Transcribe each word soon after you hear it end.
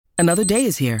Another day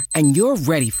is here, and you're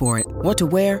ready for it. What to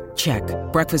wear? Check.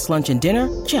 Breakfast, lunch, and dinner?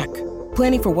 Check.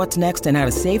 Planning for what's next and how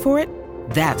to save for it?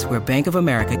 That's where Bank of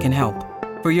America can help.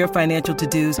 For your financial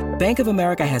to-dos, Bank of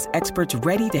America has experts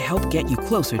ready to help get you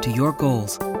closer to your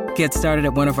goals. Get started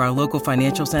at one of our local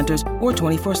financial centers or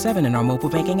 24/7 in our mobile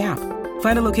banking app.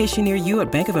 Find a location near you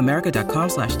at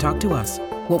bankofamerica.com/talktous.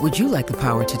 What would you like the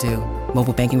power to do?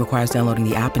 Mobile banking requires downloading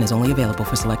the app and is only available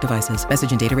for select devices.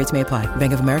 Message and data rates may apply.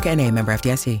 Bank of America N.A., member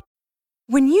FDIC.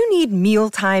 When you need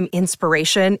mealtime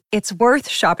inspiration, it's worth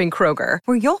shopping Kroger,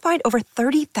 where you'll find over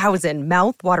 30,000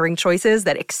 mouth-watering choices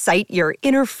that excite your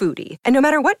inner foodie. And no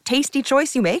matter what tasty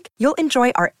choice you make, you'll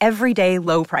enjoy our everyday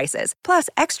low prices, plus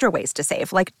extra ways to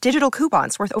save, like digital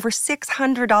coupons worth over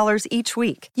 $600 each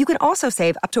week. You can also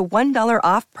save up to $1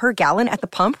 off per gallon at the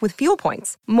pump with fuel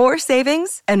points. More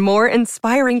savings and more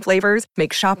inspiring flavors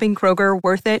make shopping Kroger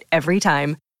worth it every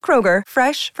time. Kroger,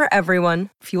 fresh for everyone.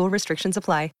 Fuel restrictions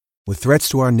apply. With threats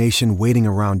to our nation waiting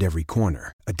around every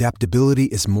corner, adaptability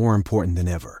is more important than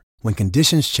ever. When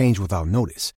conditions change without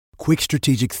notice, quick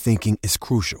strategic thinking is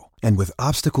crucial. And with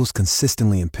obstacles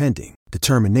consistently impending,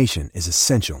 determination is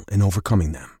essential in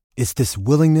overcoming them. It's this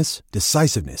willingness,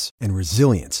 decisiveness, and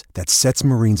resilience that sets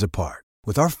Marines apart.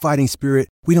 With our fighting spirit,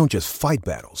 we don't just fight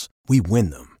battles, we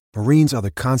win them. Marines are the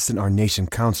constant our nation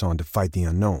counts on to fight the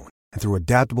unknown. And through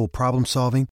adaptable problem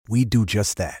solving, we do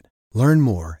just that. Learn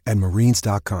more at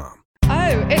marines.com.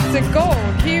 Oh, it's a goal.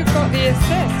 Who got the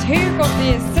assist? Who got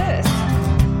the assist?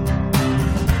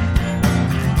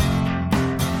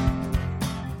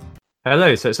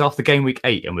 Hello, so it's after game week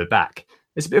 8 and we're back.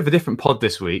 It's a bit of a different pod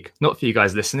this week, not for you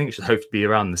guys listening, it should hopefully be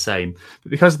around the same, but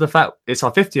because of the fact it's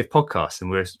our 50th podcast and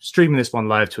we're streaming this one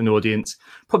live to an audience,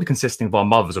 probably consisting of our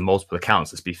mothers on multiple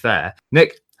accounts, let's be fair.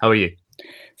 Nick, how are you?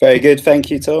 Very good,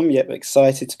 thank you, Tom. Yep,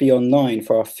 excited to be online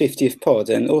for our 50th pod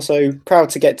and also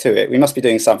proud to get to it. We must be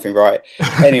doing something right.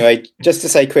 Anyway, just to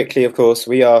say quickly, of course,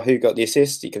 we are Who Got the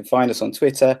Assist. You can find us on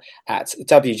Twitter at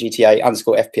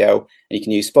WGTA_FPL, and you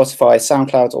can use Spotify,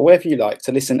 SoundCloud, or wherever you like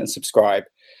to listen and subscribe.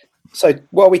 So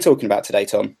what are we talking about today,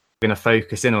 Tom? We're going to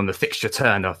focus in on the fixture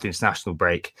turn after the international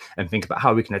break and think about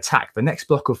how we can attack the next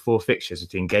block of 4 fixtures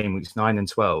between game weeks 9 and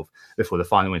 12 before the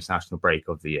final international break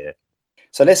of the year.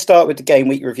 So let's start with the game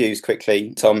week reviews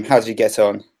quickly. Tom, how did you get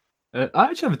on? I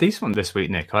actually have a decent one this week,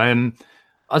 Nick. I don't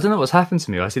know what's happened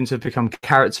to me. I seem to have become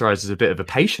characterised as a bit of a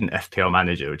patient FPL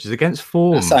manager, which is against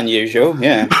form. That's unusual,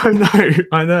 yeah.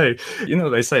 I know. You know what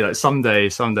they say, like someday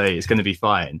it's going to be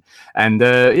fine. And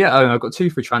I got 2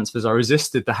 free transfers. I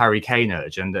resisted the Harry Kane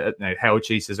urge, and hell,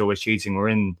 cheaters always cheating. We're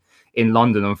in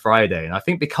London on Friday, and I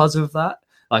think because of that,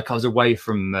 I was away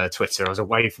from Twitter, I was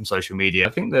away from social media.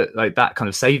 I think that that kind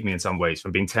of saved me in some ways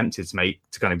from being tempted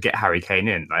to kind of get Harry Kane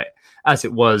in. As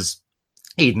it was,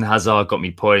 Eden Hazard got me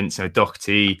points,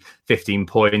 Doherty,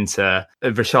 15-pointer,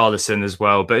 Richarlison as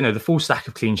well. But, the full stack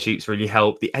of clean sheets really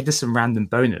helped. The Edison random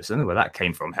bonus, I don't know where that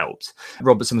came from, helped.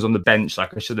 Robertson was on the bench, I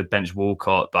should have benched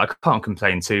Walcott, but I can't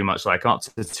complain too much, up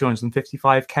to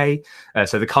 255k.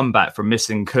 So the comeback from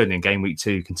missing Kun in game week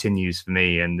 2 continues for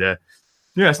me. And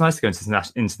it's nice to go into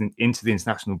the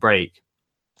international break,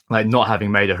 not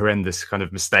having made a horrendous kind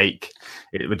of mistake.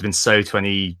 It would have been so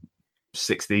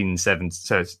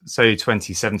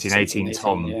 2017, 18,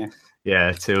 Tom.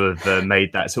 Yeah, to have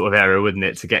made that sort of error, wouldn't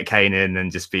it? To get Kane in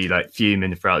and just be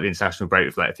fuming throughout the international break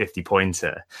with a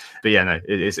 50-pointer. But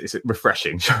it's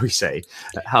refreshing, shall we say.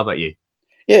 How about you?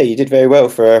 Yeah, you did very well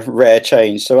for a rare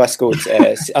change. So I scored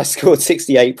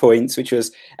 68 points, which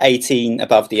was 18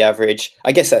 above the average.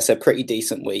 I guess that's a pretty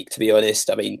decent week, to be honest.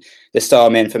 I mean, the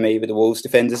star men for me were the Wolves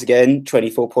defenders again,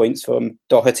 24 points from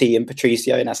Doherty and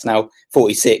Patricio, and that's now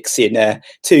 46 in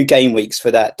 2 game weeks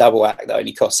for that double act that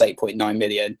only costs 8.9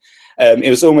 million.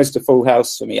 It was almost a full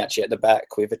house for me, actually, at the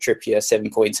back with a Trippier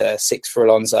 7-pointer, 6 for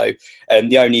Alonso.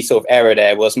 The only sort of error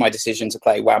there was my decision to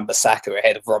play Wan-Bissaka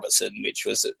ahead of Robertson, which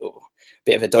was a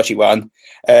bit of a dodgy one.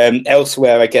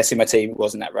 Elsewhere, I guess, in my team, it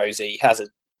wasn't that rosy. Hazard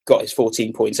got his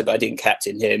 14-pointer, but I didn't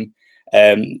captain him.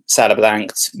 Salah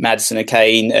blanked, Maddison and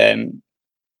Kane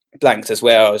blanked as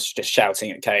well. I was just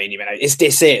shouting at Kane, is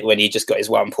this it, when he just got his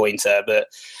 1-pointer? But,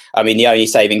 I mean, the only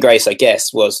saving grace, I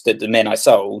guess, was that the men I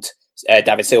sold,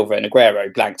 David Silva and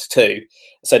Aguero, blanked too.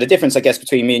 So the difference, I guess,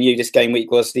 between me and you this game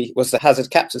week was the Hazard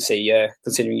captaincy,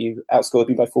 considering you outscored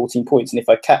me by 14 points. And if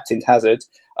I captained Hazard,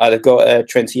 I'd have got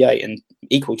 28 and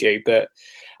equaled you. But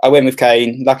I went with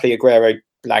Kane. Luckily, Aguero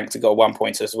blanked and got a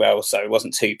 1-pointer as well, so it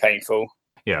wasn't too painful.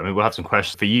 Yeah, I mean, we'll have some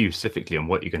questions for you specifically on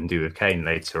what you can do with Kane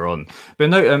later on.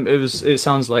 But no, it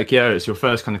sounds like, yeah, it's your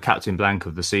first kind of captain blank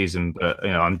of the season. But,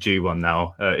 I'm due one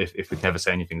now, if we can ever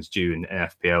say anything's due in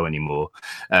FPL anymore,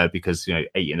 because, 8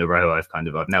 in a row, I've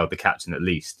nailed the captain at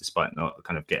least, despite not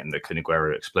kind of getting the Kun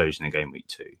Aguero explosion in game week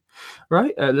 2.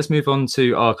 Right, let's move on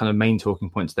to our kind of main talking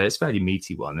point today. It's a fairly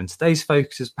meaty one, and today's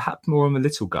focus is perhaps more on the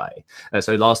little guy.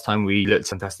 So last time we looked at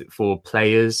Fantastic Four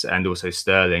players and also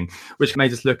Sterling, which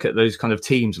made us look at those kind of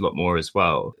teams a lot more as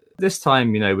well. This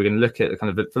time, we're going to look at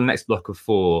kind of for the next block of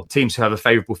 4 teams who have a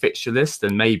favourable fixture list,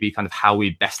 and maybe kind of how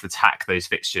we best attack those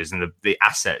fixtures and the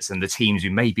assets and the teams we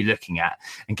may be looking at,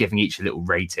 and giving each a little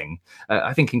rating.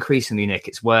 I think increasingly, Nick,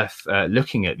 it's worth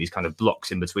looking at these kind of blocks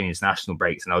in between international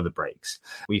breaks and other breaks.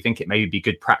 We think it may be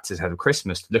good practice ahead of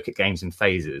Christmas to look at games in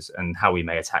phases and how we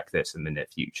may attack this in the near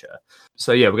future.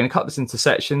 So yeah, we're going to cut this into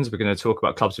sections. We're going to talk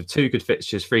about clubs with 2 good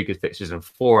fixtures, 3 good fixtures, and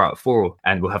 4 out of 4,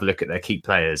 and we'll have a look at their key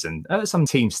players and some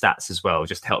team stats as well,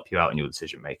 just to help you out in your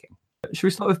decision making. Should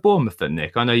we start with Bournemouth then,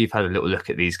 Nick? I know you've had a little look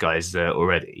at these guys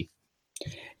already.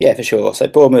 Yeah, for sure. So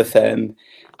Bournemouth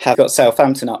have got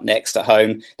Southampton up next at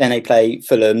home. Then they play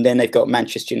Fulham. Then they've got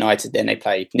Manchester United. Then they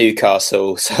play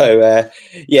Newcastle. So,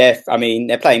 I mean,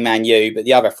 they're playing Man U, but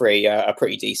the other 3 are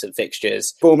pretty decent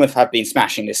fixtures. Bournemouth have been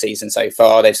smashing this season so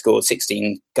far. They've scored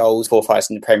 16 goals, 4th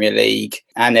highest in the Premier League,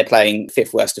 and they're playing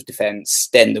 5th worst of defence,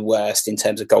 then the worst in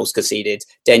terms of goals conceded.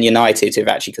 Then United, who've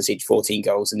actually conceded 14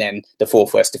 goals, and then the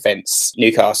 4th worst defence,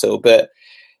 Newcastle. But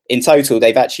in total,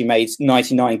 they've actually made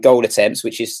 99 goal attempts,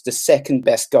 which is the 2nd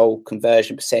best goal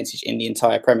conversion percentage in the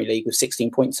entire Premier League with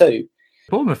 16.2.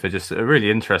 Bournemouth are just a really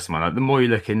interesting one. Like, the more you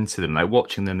look into them, like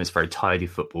watching them, it's very tidy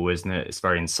football, isn't it? It's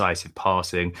very incisive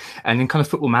passing. And in kind of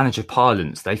Football Manager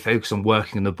parlance, they focus on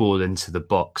working the ball into the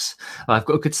box. I've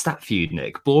got a good stat for you,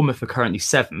 Nick. Bournemouth are currently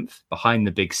 7th behind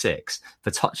the Big 6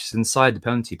 for touches inside the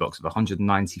penalty box of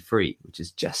 193, which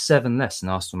is just 7 less than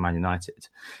Arsenal and Man United.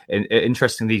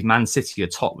 Interestingly, Man City are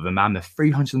top with a mammoth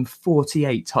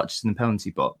 348 touches in the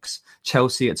penalty box.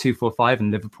 Chelsea at 245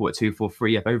 and Liverpool at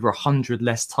 243 have over 100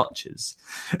 less touches.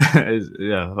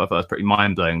 Yeah, I thought it was pretty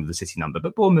mind-blowing with the City number.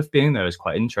 But Bournemouth being there is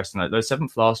quite interesting. Like, they were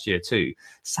 7th last year too.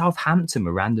 Southampton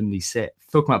were randomly 6th.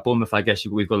 Talking about Bournemouth, I guess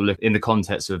we've got to look in the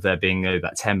context of there being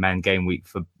that 10-man game week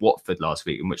for Watford last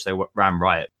week, in which they ran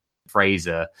riot.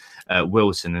 Fraser,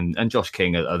 Wilson and Josh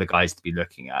King are the guys to be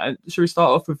looking at. Should we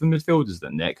start off with the midfielders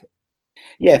then, Nick?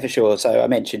 Yeah, for sure. So I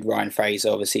mentioned Ryan Fraser.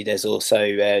 Obviously, there's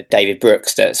also David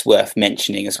Brooks that's worth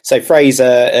mentioning. So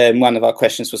Fraser, one of our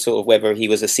questions was sort of whether he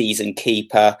was a seasoned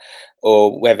keeper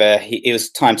or whether it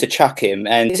was time to chuck him.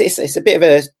 And it's a bit of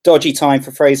a dodgy time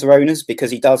for Fraser owners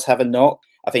because he does have a knock.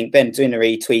 I think Ben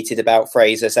Dwinery tweeted about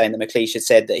Fraser saying that McLeish had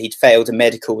said that he'd failed a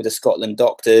medical with the Scotland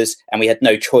doctors and we had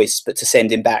no choice but to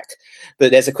send him back.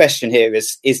 But there's a question here,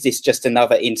 is this just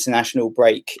another international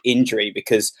break injury?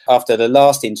 Because after the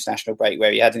last international break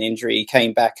where he had an injury, he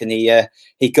came back and he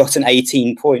got an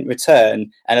 18-point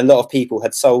return, and a lot of people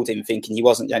had sold him thinking he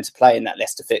wasn't going to play in that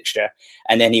Leicester fixture.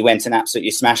 And then he went and absolutely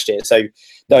smashed it. So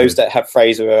those that have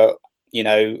Fraser are,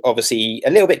 obviously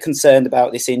a little bit concerned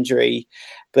about this injury.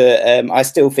 But I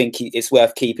still think it's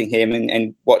worth keeping him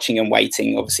and watching and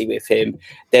waiting, obviously, with him.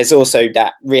 There's also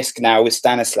that risk now with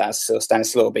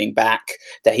Stanislau being back,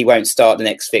 that he won't start the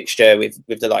next fixture with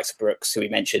the likes of Brooks, who we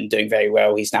mentioned, doing very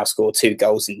well. He's now scored 2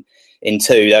 goals in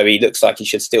 2, though he looks like he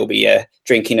should still be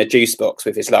drinking a juice box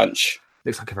with his lunch.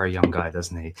 Looks like a very young guy,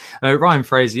 doesn't he? Ryan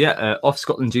Fraser, off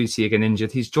Scotland duty again,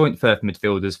 injured. He's joint 3rd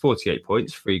midfielders, 48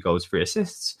 points, 3 goals, 3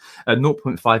 assists.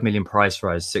 0.5 million price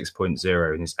rise,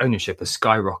 6.0, and his ownership has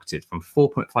skyrocketed from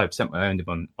 4.5% when I owned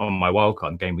him on my wildcard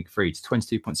in game week 3 to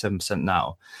 22.7%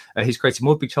 now. He's created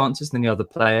more big chances than any other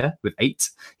player with 8.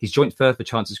 He's joint 3rd for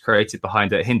chances created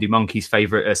behind Hindu Monkey's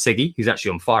favourite Siggy, who's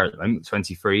actually on fire at the moment,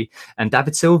 23, and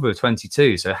David Silva,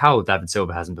 22. So how David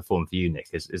Silva hasn't performed for you, Nick,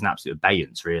 is an absolute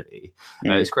abeyance, really.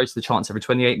 It's created the chance every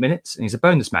 28 minutes, and he's a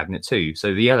bonus magnet too.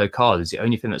 So the yellow card is the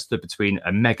only thing that stood between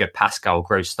a mega Pascal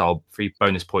Gross style 3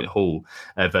 bonus point haul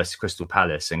versus Crystal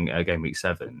Palace in game week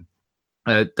 7.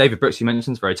 David Brooks, you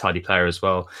mentioned, is a very tidy player as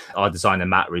well. Our designer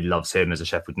Matt really loves him as a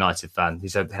Sheffield United fan. He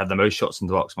said they had the most shots in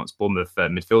the box amongst Bournemouth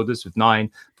midfielders with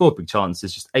 9, 4 big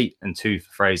chances, just 8 and 2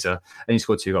 for Fraser, and he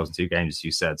scored 2 goals in 2 games, as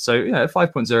you said. So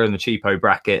 5.0 in the cheapo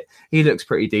bracket. He looks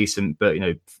pretty decent, but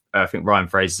I think Ryan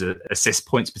Fraser's assist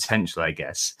points potential, I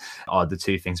guess, are the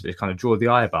 2 things which kind of draw the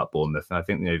eye about Bournemouth. And I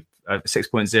think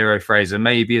 6.0 Fraser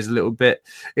maybe is a little bit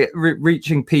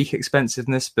reaching peak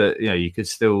expensiveness, but you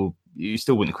still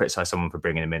wouldn't criticise someone for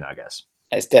bringing him in, I guess.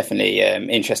 There's definitely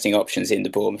interesting options in the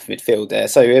Bournemouth midfield there.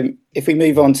 So if we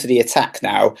move on to the attack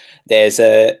now, there's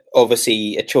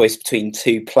obviously a choice between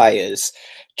 2 players.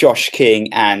 Josh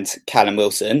King and Callum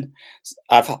Wilson.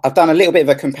 I've done a little bit of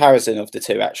a comparison of the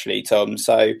two, actually, Tom.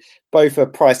 So both are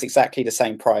priced exactly the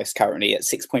same price currently at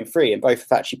 6.3, and both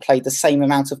have actually played the same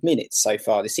amount of minutes so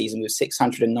far this season with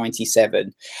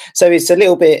 697. So it's a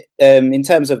little bit, in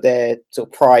terms of their sort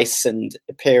of price and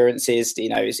appearances,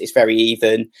 it's very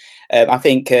even. I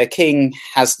think King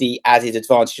has the added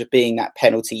advantage of being that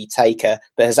penalty taker,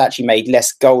 but has actually made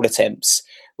less goal attempts,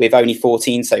 with only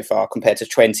 14 so far compared to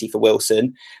 20 for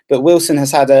Wilson. But Wilson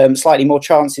has had slightly more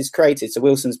chances created. So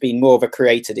Wilson's been more of a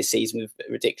creator this season with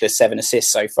a ridiculous 7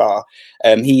 assists so far.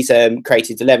 He's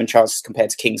created 11 chances compared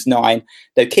to King's 9,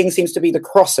 though King seems to be the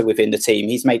crosser within the team.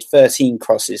 He's made 13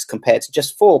 crosses compared to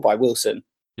just 4 by Wilson.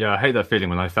 Yeah, I hate that feeling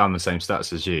when I found the same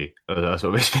stats as you. That's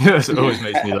what always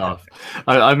makes me laugh.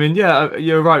 I mean, yeah,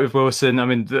 you're right with Wilson. I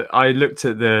mean, I looked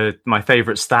at my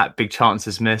favourite stat, big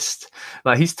chances missed.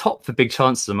 Like, he's top for big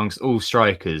chances amongst all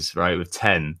strikers, right, with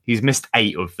 10. He's missed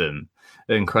 8 of them.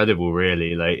 Incredible,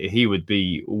 really. Like, he would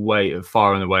be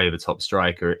far and away the top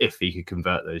striker if he could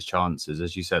convert those chances.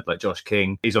 As you said, like Josh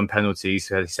King, he's on penalties.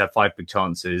 He's had 5 big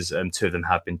chances, and 2 of them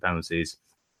have been penalties.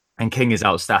 And King is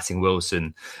outstatting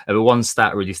Wilson. But one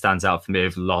stat really stands out for me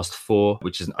over the last 4,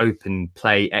 which is an open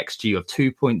play XG of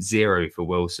 2.0 for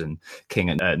Wilson, King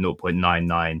at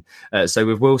 0.99. So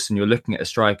with Wilson, you're looking at a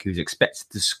striker who's expected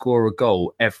to score a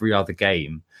goal every other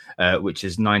game, which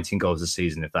is 19 goals a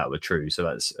season if that were true. So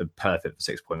that's perfect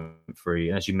for 6.3.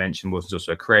 And as you mentioned, Wilson's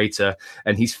also a creator,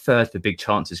 and he's 3rd for big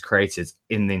chances created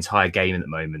in the entire game at the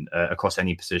moment across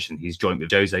any position. He's joint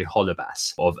with Jose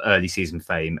Holebas of early season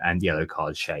fame and yellow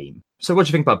card shame. So what do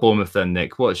you think about Bournemouth then,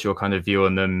 Nick? What's your kind of view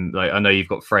on them? Like, I know you've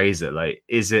got Fraser. Like,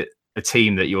 is it a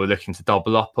team that you're looking to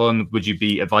double up on? Would you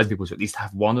be advising people to at least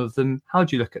have one of them? How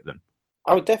do you look at them?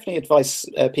 I would definitely advise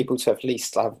people to at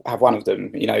least have one of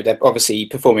them. They're obviously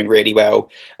performing really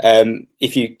well.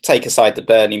 If you take aside the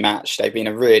Burnley match, they've been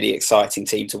a really exciting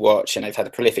team to watch, and they've had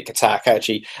a prolific attack.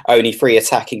 Actually, only 3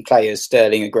 attacking players,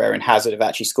 Sterling, Aguero and Hazard, have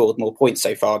actually scored more points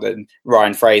so far than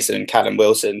Ryan Fraser and Callum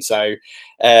Wilson. So,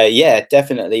 yeah,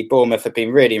 definitely Bournemouth have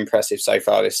been really impressive so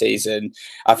far this season.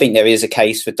 I think there is a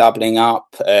case for doubling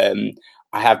up.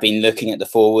 I have been looking at the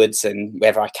forwards and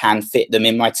whether I can fit them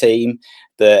in my team.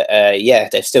 But yeah,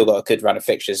 they've still got a good run of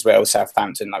fixtures as well.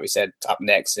 Southampton, like we said, up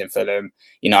next, then Fulham,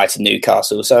 United,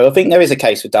 Newcastle. So I think there is a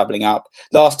case for doubling up.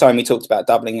 Last time we talked about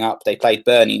doubling up, they played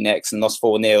Burnley next and lost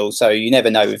 4-0. So you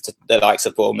never know with the likes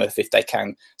of Bournemouth if they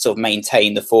can sort of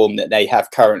maintain the form that they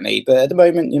have currently. But at the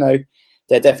moment,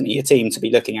 they're definitely a team to be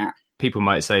looking at. People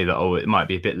might say that, it might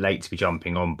be a bit late to be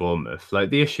jumping on Bournemouth. Like,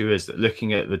 the issue is that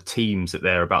looking at the teams that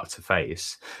they're about to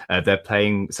face, they're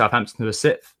playing Southampton, who are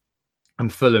 6th,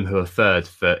 and Fulham, who are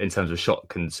 3rd in terms of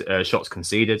shots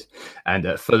conceded.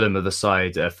 And Fulham are the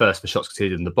side 1st for shots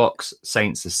conceded in the box.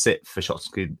 Saints are 6th for shots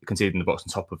conceded in the box on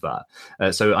top of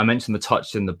that. So I mentioned the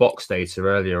touch in the box data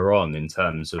earlier on in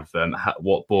terms of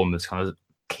what Bournemouth's kind of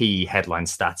key headline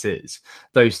stat is.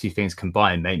 Those 2 things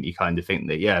combined make me kind of think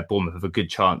that, yeah, Bournemouth have a good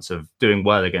chance of doing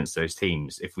well against those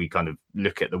teams if we kind of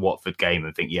look at the Watford game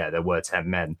and think, yeah, there were 10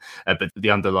 men. But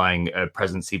the underlying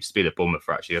presence seems to be that Bournemouth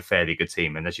are actually a fairly good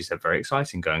team. And as you said, very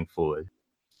exciting going forward.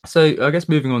 So I guess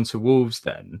moving on to Wolves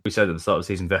then, we said at the start of the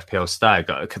season with FPL Stag,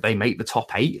 could they make the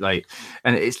top 8?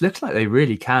 And it's looking like they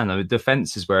really can. I mean,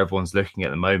 defence is where everyone's looking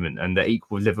at the moment, and they're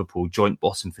equal with Liverpool, joint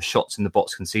bottom for shots in the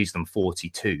box conceded on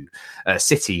 42.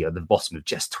 City are the bottom of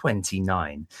just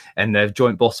 29, and they're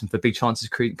joint bottom for big chances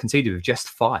conceded with just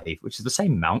 5, which is the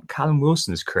same amount Callum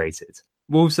Wilson has created.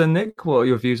 Wolves and Nick, what are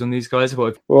your views on these guys?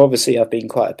 Well, obviously, I've been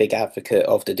quite a big advocate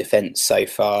of the defence so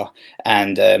far,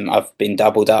 and I've been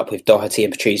doubled up with Doherty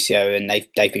and Patricio, and they've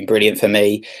been brilliant for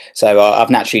me. So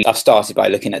I've started by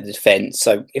looking at the defence.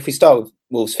 So if we start with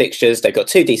Wolves fixtures, they've got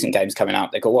 2 decent games coming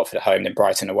up. They've got Watford at home, then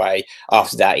Brighton away.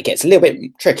 After that, it gets a little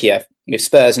bit trickier with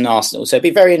Spurs and Arsenal. So it'd be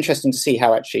very interesting to see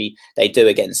how actually they do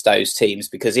against those teams,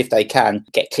 because if they can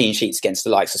get clean sheets against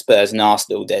the likes of Spurs and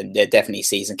Arsenal, then they're definitely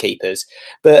season keepers.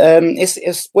 But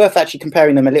it's worth actually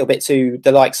comparing them a little bit to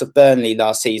the likes of Burnley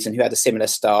last season, who had a similar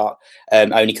start,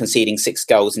 only conceding 6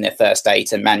 goals in their first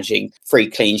 8 and managing 3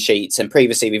 clean sheets. And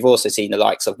previously, we've also seen the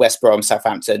likes of West Brom,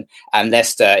 Southampton and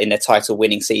Leicester in their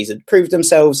title-winning season prove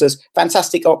themselves as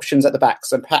fantastic options at the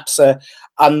backs and perhaps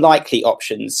unlikely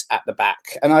options at the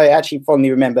back. And I actually fondly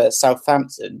remember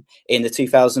Southampton in the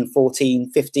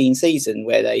 2014-15 season,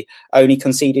 where they only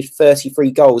conceded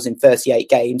 33 goals in 38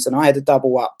 games. And I had a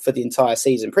double up for the entire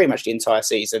season, pretty much the entire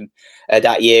season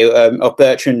that year, of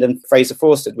Bertrand and Fraser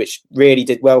Forster, which really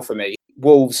did well for me.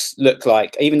 Wolves look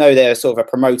like, even though they're sort of a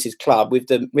promoted club, with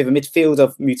a midfield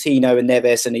of Moutinho and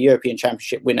Neves and a European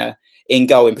Championship winner in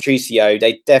goal in Patricio,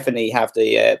 they definitely have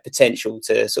the potential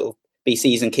to sort of be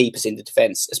season keepers in the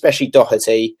defence, especially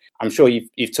Doherty. I'm sure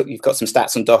you've got some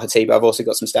stats on Doherty, but I've also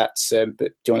got some stats.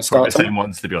 But do you want to start? The same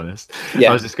ones, to be honest.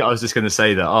 Yeah. I was just going to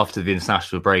say that after the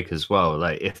international break as well,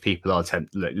 like if people are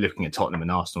looking at Tottenham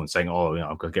and Arsenal and saying, "Oh,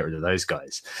 I've got to get rid of those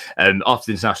guys," after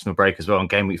the international break as well, on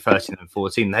game week 13 and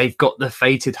 14, they've got the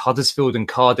fated Huddersfield and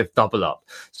Cardiff double up.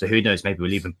 So who knows? Maybe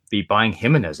we'll even be buying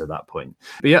Jimenez at that point.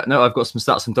 But yeah, no, I've got some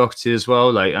stats on Doherty as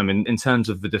well. Like, I mean, in terms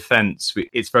of the defence,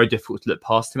 it's very difficult to look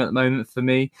past him at the moment for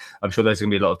me. I'm sure there's going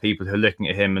to be a lot of people who are looking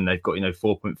at him and they've got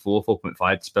 4.4,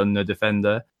 4.5 to spend on a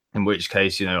defender. In which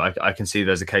case, I can see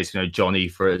there's a case, Johnny,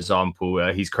 for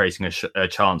example, he's creating a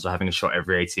chance of having a shot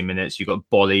every 18 minutes. You've got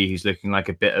Bolly, who's looking like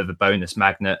a bit of a bonus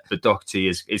magnet. But Doherty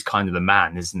is kind of the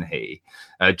man, isn't he?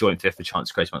 Joint fifth for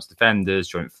chance created amongst defenders,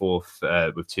 joint fourth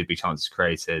with 2 big chances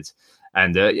created.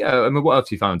 And I mean, what else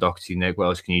have you found on Doherty, Nick? What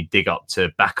else can you dig up to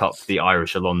back up the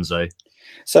Irish Alonso?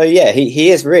 So, yeah, he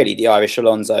is really the Irish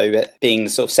Alonso, being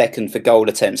sort of second for goal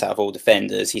attempts out of all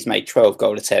defenders. He's made 12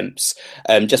 goal attempts,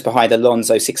 just behind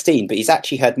Alonso 16, but he's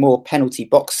actually had more penalty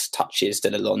box touches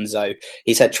than Alonso.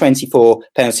 He's had 24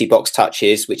 penalty box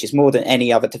touches, which is more than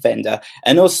any other defender,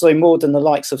 and also more than the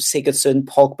likes of Sigurdsson,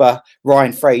 Pogba,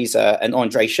 Ryan Fraser and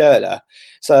Andre Schürrle.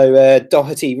 So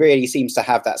Doherty really seems to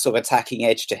have that sort of attacking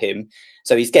edge to him.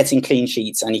 So he's getting clean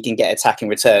sheets and he can get attacking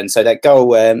returns. So that goal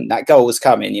was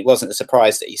coming. It wasn't a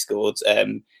surprise that he scored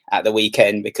at the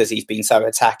weekend because he's been so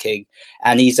attacking,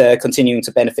 and he's continuing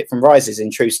to benefit from rises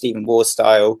in true Stephen Ward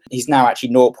style. He's now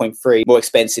actually 0.3 more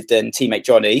expensive than teammate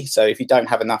Johnny. So if you don't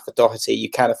have enough for Doherty, you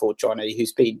can afford Johnny,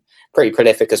 who's been pretty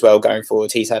prolific as well going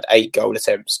forward. He's had 8 goal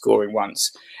attempts, scoring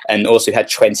once, and also had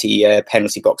 20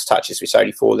 penalty box touches, which is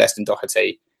only 4 less than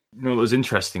Doherty. What was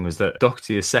interesting was that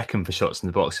Doherty is second for shots in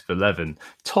the box with 11.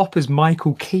 Top is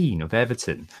Michael Keane of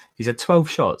Everton. He's had 12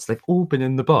 shots. They've all been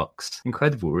in the box.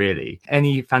 Incredible, really.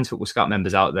 Any Fantasy Football Scout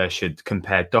members out there should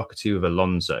compare Doherty with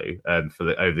Alonso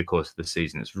over the course of the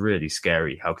season. It's really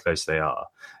scary how close they are.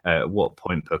 What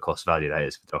point per cost value that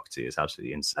is for Doherty is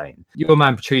absolutely insane. Your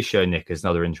man Patricio, Nick, is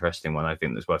another interesting one I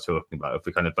think that's worth talking about. If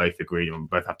we kind of both agree and we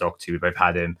both have Doherty, we both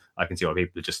had him, I can see why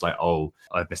people are just like, oh,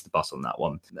 I've missed the bus on that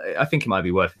one. I think it might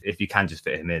be worth, if you can just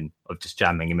fit him in, of just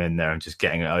jamming him in there and just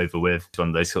getting it over with. It's one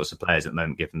of those sorts of players at the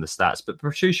moment, given the stats. But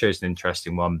Patricio is an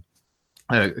interesting one.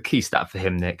 A key stat for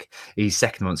him, Nick, he's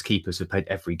second amongst keepers who played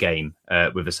every game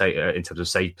with in terms of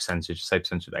save percentage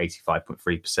of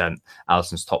 85.3%.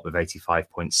 Alisson's top with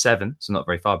 85.7, so not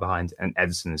very far behind. And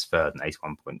Ederson is third and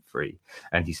 81.3.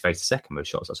 And he's faced second most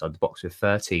shots outside the box with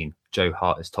 13. Joe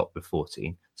Hart is top with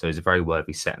 14. So he's a very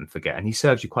worthy set and forget. And he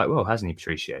serves you quite well, hasn't he,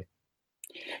 Patricio?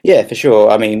 Yeah, for sure.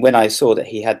 I mean, when I saw that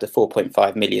he had the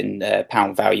 £4.5 million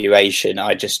valuation,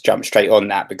 I just jumped straight on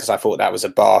that because I thought that was a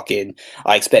bargain.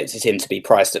 I expected him to be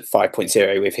priced at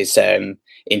 5.0 with his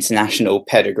international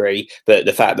pedigree, but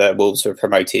the fact that Wolves were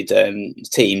promoted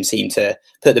team seemed to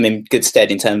put them in good stead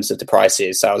in terms of the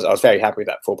prices. So I was very happy with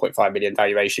that 4.5 million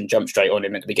valuation, jumped straight on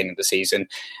him at the beginning of the season,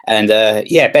 and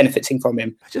benefiting from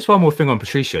him. Just one more thing on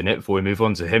Patricio, Nick, before we move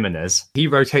on to Jimenez. He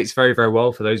rotates very, very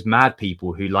well for those mad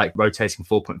people who like rotating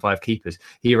 4.5 keepers.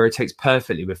 He rotates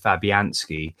perfectly with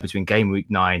Fabianski between game week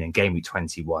 9 and game week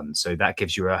 21. So that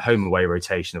gives you a home away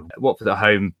rotation of Watford at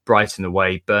home, Brighton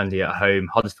away, Burnley at home,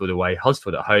 Huddersfield away,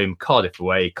 Huddersfield at home, Cardiff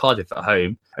away, Cardiff at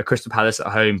home, Crystal Palace at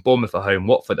home, Bournemouth at home,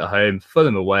 Watford at home,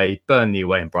 Fulham away, Burnley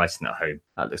away and Brighton at home.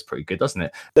 That looks pretty good, doesn't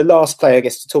it? The last player, I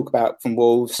guess, to talk about from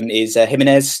Wolves is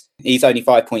Jimenez. He's only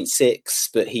 5.6,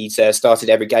 but he's started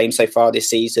every game so far this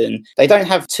season. They don't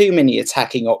have too many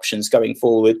attacking options going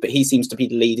forward, but he seems to be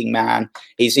the leading man.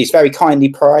 He's very kindly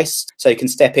priced, so he can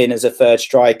step in as a third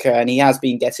striker, and he has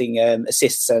been getting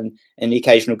assists and the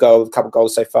occasional goal, a couple of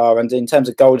goals so far. And in terms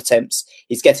of goal attempts,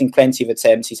 he's getting plenty of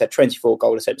attempts. He's had 24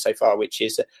 goal attempts so far, which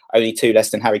is only 2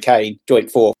 less than Harry Kane, joint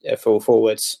 4 for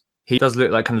forwards. He does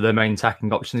look like kind of the main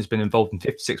attacking option. He's been involved in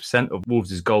 56% of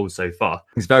Wolves' goals so far.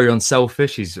 He's very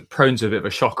unselfish. He's prone to a bit of a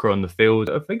shocker on the field.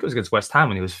 I think it was against West Ham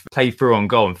when he was played through on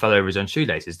goal and fell over his own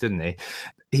shoelaces, didn't he?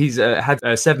 He's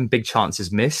had 7 big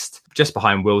chances missed, just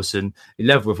behind Wilson. He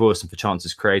level with Wilson for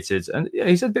chances created. And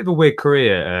he's had a bit of a weird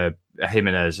career,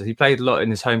 Jimenez. He played a lot in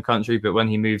his home country, but when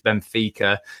he moved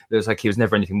Benfica, it was like he was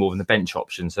never anything more than the bench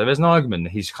option. So there's an argument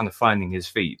that he's kind of finding his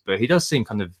feet, but he does seem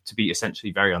kind of to be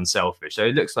essentially very unselfish. So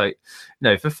it looks like,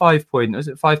 for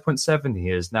 5.7 he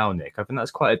is now, Nick? I think that's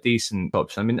quite a decent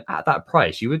option. I mean, at that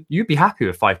price, you'd be happy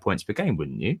with 5 points per game,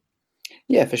 wouldn't you?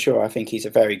 Yeah, for sure. I think he's a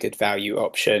very good value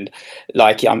option.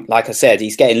 Like I said,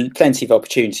 he's getting plenty of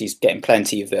opportunities, getting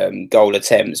plenty of goal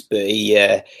attempts, but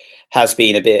has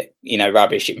been a bit,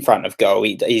 rubbish in front of goal.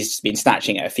 He's been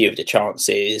snatching at a few of the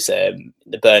chances.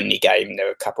 The Burnley game, there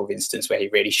were a couple of instances where he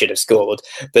really should have scored.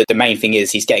 But the main thing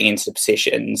is he's getting into the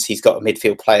positions. He's got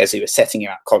midfield players who are setting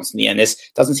him up constantly, and there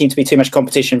doesn't seem to be too much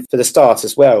competition for the start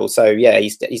as well. So yeah,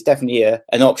 he's definitely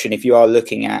an option if you are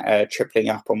looking at tripling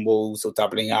up on Wolves or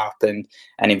doubling up and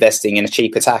investing in a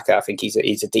cheap attacker. I think he's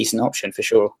a decent option for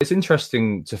sure. It's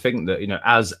interesting to think that,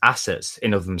 as assets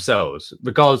in of themselves,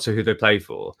 regardless of who they play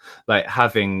for, like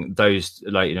having those,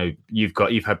 you've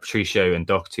had Patricio and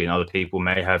Doherty, and other people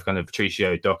may have kind of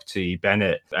Patricio, Doherty,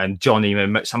 Bennett and Johnny,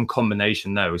 some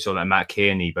combination there. We saw that Matt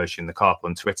Kearney, Boshing the Carp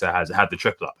on Twitter, has had the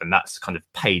triple up, and that's kind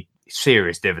of paid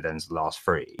serious dividends the last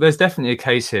 3. There's definitely a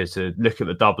case here to look at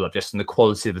the double up just in the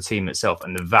quality of the team itself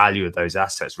and the value of those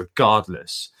assets,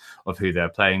 regardless of who they're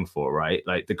playing for, right?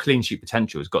 Like the clean sheet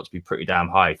potential has got to be pretty damn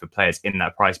high for players in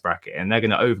that price bracket, and they're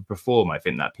going to overperform, I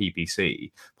think, that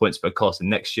PPC, points per cost. And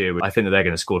next year, I think that they're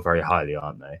going to score very highly,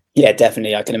 aren't they? Yeah,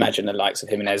 definitely. I can imagine the likes of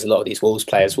Jimenez. A lot of these Wolves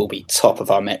players will be top of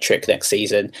our metric next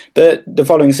season. But the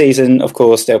following season, of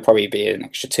course, there'll probably be an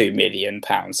extra £2 million,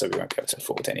 so we won't be able to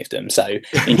afford any of them. So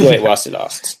enjoy it whilst it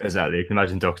lasts. Exactly. You can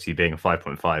imagine Doherty being a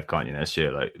 5.5, can't you, next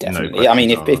year? Like, definitely. I mean,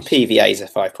 if PVA is a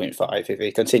 5.5, if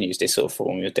he continues this sort of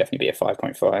form, he'll definitely be a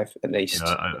 5.5 at least.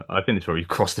 I think he's probably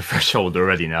crossed the threshold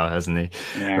already now, hasn't he?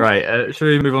 Yeah. Right. Shall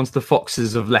we move on to the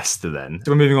Foxes of Leicester then?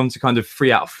 So we're moving on to kind of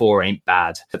 3 out of 4 ain't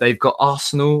bad. They've got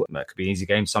Arsenal. That could be an easy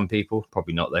game. Some people,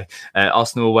 probably not though.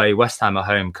 Arsenal away, West Ham at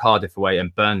home, Cardiff away,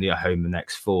 and Burnley at home the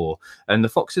next 4. And the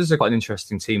Foxes are quite an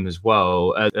interesting team as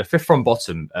well. 5th from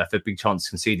bottom for big chance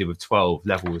conceded with 12,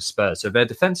 level with Spurs. So their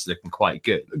defence is looking quite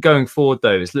good. Going forward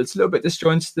though, it's a little bit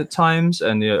disjointed at times.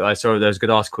 And I saw there was a good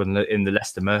article in the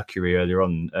Leicester Mercury earlier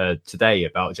on today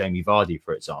about Jamie Vardy,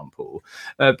 for example.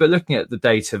 But looking at the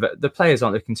data, the players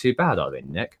aren't looking too bad, are they,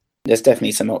 Nick? There's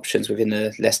definitely some options within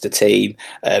the Leicester team.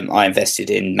 I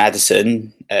invested in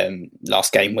Maddison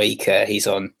last game week. He's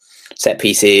on set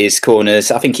pieces, corners.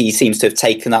 I think he seems to have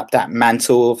taken up that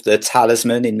mantle of the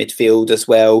talisman in midfield as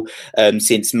well,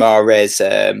 since Mahrez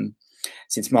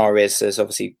has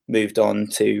obviously moved on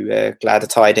to gladder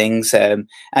tidings, and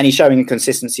he's showing a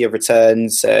consistency of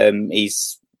returns.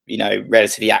 He's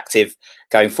relatively active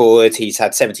going forward. He's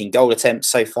had 17 goal attempts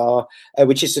so far,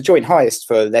 which is the joint highest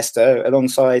for Leicester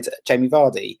alongside Jamie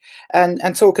Vardy. And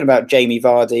talking about Jamie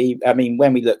Vardy, I mean,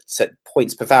 when we looked at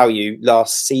points per value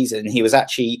last season, he was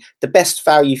actually the best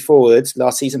value forward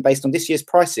last season based on this year's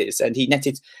prices, and he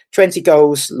netted 20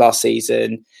 goals last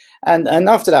season. And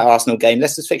after that Arsenal game,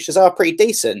 Leicester's fixtures are pretty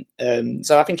decent.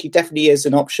 So I think he definitely is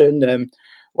an option.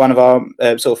 One of our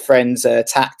sort of friends,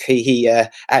 Tack, he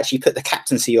actually put the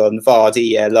captaincy on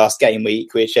Vardy last game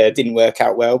week, which didn't work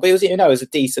out well. But it was, it was a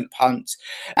decent punt.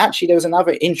 Actually, there was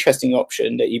another interesting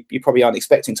option that you probably aren't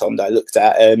expecting, Tom, that I looked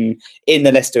at in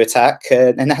the Leicester attack,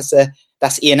 and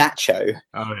that's Iheanacho.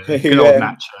 Oh, yeah. Good old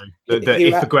Nacho.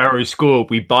 If Aguero scored,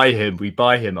 we buy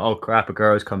him. Oh, crap,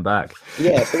 Aguero's come back.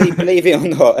 Yeah, believe it or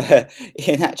not,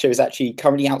 Iheanacho is actually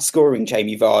currently outscoring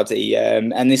Jamie Vardy,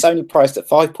 and it's only priced at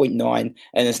 5.9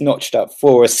 and has notched up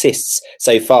 4 assists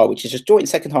so far, which is just joint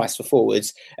second highest for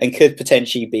forwards and could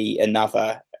potentially be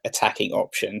another attacking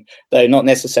option, though not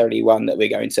necessarily one that we're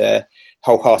going to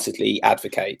wholeheartedly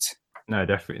advocate. No,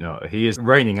 definitely not. He is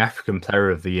reigning African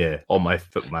Player of the Year on my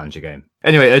Football Manager game.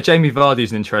 Anyway, Jamie Vardy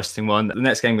is an interesting one. The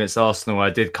next game against Arsenal, I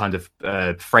did kind of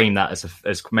frame that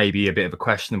as maybe a bit of a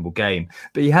questionable game.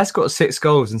 But he has got 6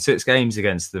 goals in 6 games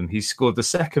against them. He's scored the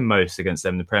second most against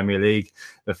them in the Premier League.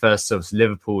 The first of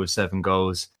Liverpool with 7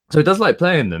 goals. So he does like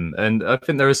playing them, and I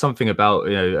think there is something about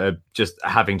just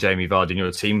having Jamie Vardy in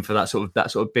your team for that sort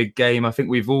of big game. I think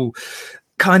we've all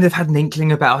kind of had an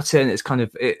inkling about it, and it's kind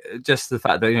of just the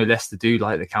fact that Leicester do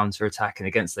like the counter attack, and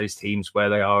against those teams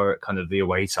where they are at kind of the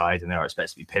away side and they are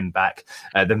expected to be pinned back,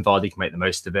 then Vardy can make the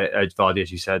most of it. Vardy,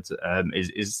 as you said,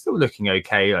 is still looking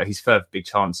okay. He's further big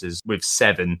chances with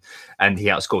 7, and he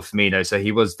outscored Firmino, so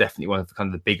he was definitely one of the kind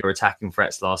of the bigger attacking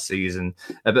threats last season.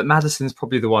 But Maddison's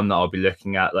probably the one that I'll be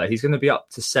looking at. He's going to be up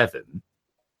to 7,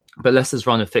 but Leicester's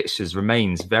run of fixtures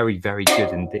remains very, very good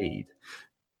indeed.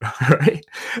 Right.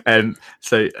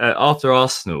 So after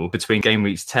Arsenal, between game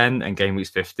weeks 10 and game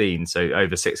weeks 15, so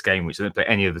over 6 game weeks, they didn't play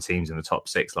any of the teams in the top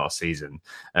 6 last season,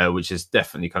 which is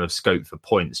definitely kind of scope for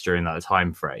points during that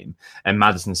time frame. And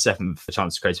Maddison's 7th for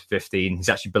chance to create 15. He's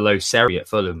actually below Seri at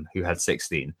Fulham, who had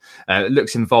 16.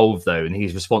 Looks involved though, and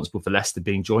he's responsible for Leicester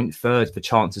being joint 3rd for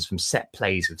chances from set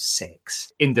plays with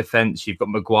 6. In defence, you've got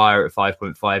Maguire at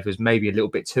 5.5, who's maybe a little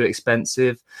bit too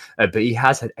expensive, but he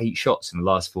has had 8 shots in the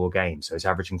last 4 games, so he's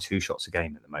averaging 2 shots a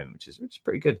game at the moment, which is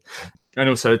pretty good. And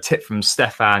also a tip from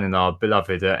Stefan and our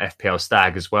beloved FPL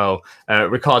Stag as well.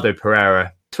 Ricardo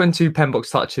Pereira, 22 pen box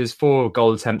touches, 4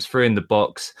 goal attempts, 3 in the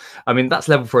box. I mean, that's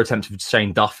level 4 attempts with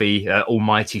Shane Duffy,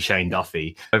 almighty Shane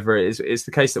Duffy. However, it's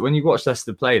the case that when you watch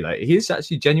Leicester play, like, he is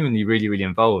actually genuinely really, really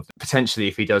involved. Potentially,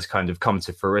 if he does kind of come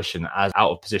to fruition as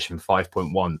out of position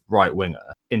 5.1 right winger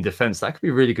in defence, that could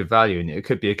be really good value. And it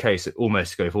could be a case that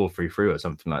almost go 4-3-3 or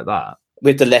something like that.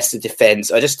 With the Leicester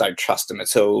defence, I just don't trust them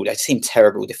at all. They seem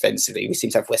terrible defensively. We seem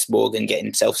to have Wes Morgan getting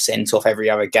himself sent off every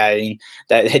other game.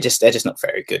 They're just not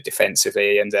very good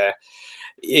defensively. And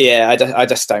I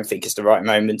just don't think it's the right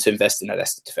moment to invest in a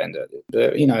Leicester defender.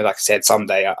 But, like I said,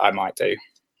 someday I might do.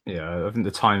 Yeah, I think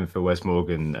the time for Wes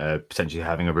Morgan potentially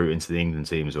having a route into the England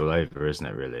team is all over, isn't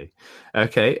it, really?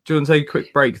 Okay, do you want to take a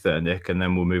quick break there, Nick, and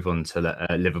then we'll move on to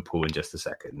Liverpool in just a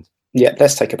second? Yeah,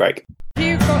 let's take a break.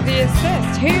 Who got the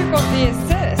assist?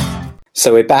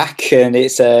 So we're back, and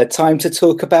it's time to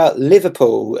talk about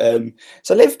Liverpool.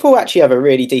 So Liverpool actually have a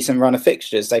really decent run of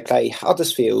fixtures. They play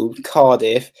Huddersfield,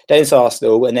 Cardiff, then it's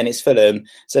Arsenal, and then it's Fulham.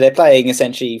 So they're playing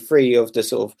essentially 3 of the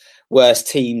sort of worst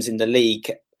teams in the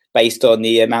league based on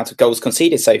the amount of goals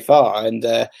conceded so far. And,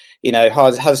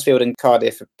 Huddersfield and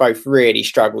Cardiff have both really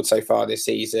struggled so far this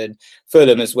season.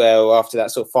 Fulham as well, after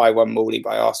that sort of 5-1 mauling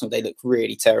by Arsenal, they look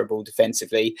really terrible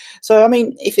defensively. So, I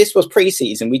mean, if this was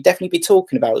pre-season, we'd definitely be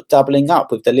talking about doubling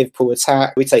up with the Liverpool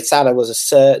attack. We'd say Salah was a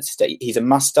cert, he's a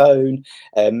must-own.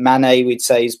 Mane, we'd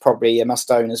say, is probably a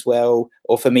must-own as well,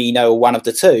 or Firmino, or one of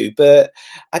the two. But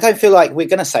I don't feel like we're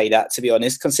going to say that, to be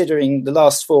honest, considering the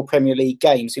last 4 Premier League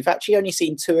games. We've actually only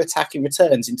seen 2 attacking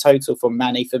returns in total from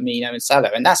Mane, Firmino and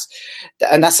Salah.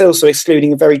 And that's also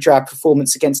excluding a very drab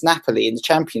performance against Napoli in the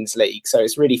Champions League. So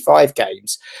it's really 5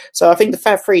 games. So I think the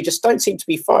Fab Three just don't seem to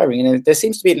be firing. And there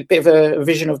seems to be a bit of a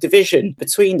vision of division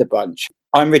between the bunch.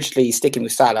 I'm rigidly sticking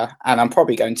with Salah, and I'm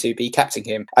probably going to be captaining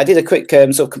him. I did a quick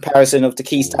sort of comparison of the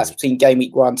key stats between game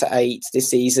week 1 to 8 this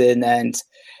season and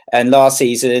last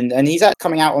season, and he's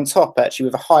coming out on top actually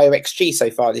with a higher XG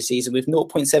so far this season, with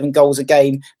 0.7 goals a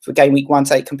game for game week 1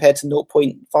 to 8 compared to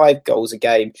 0.5 goals a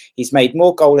game. He's made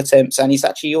more goal attempts, and he's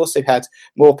actually also had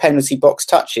more penalty box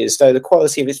touches, so the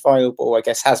quality of his final ball, I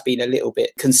guess, has been a little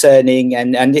bit concerning,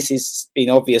 and this has been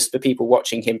obvious for people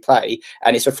watching him play,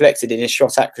 and it's reflected in his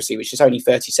shot accuracy, which is only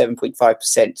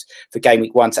 37.5% for game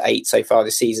week 1 to 8 so far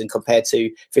this season compared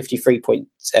to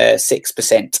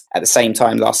 53.6% at the same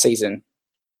time last season.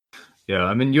 Yeah,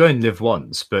 I mean, you only live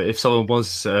once, but if someone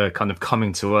was kind of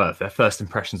coming to Earth, their first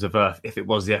impressions of Earth, if it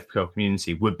was the FPL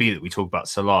community, would be that we talk about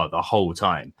Salah the whole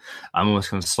time. I'm almost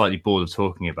kind of slightly bored of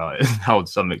talking about it now to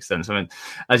some extent. So, I mean,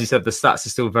 as you said, the stats are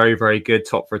still very, very good.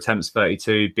 Top for attempts,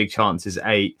 32, big chances,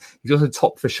 8. He's also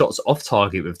top for shots off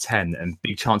target with 10 and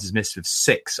big chances missed with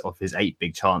 6 of his 8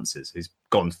 big chances. He's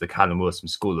gone to the Callum Wilson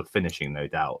school of finishing, no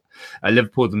doubt.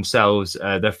 Liverpool themselves,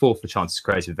 they're 4th for chances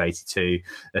created with 82,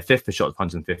 they're 5th for shots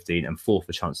 115, and 4th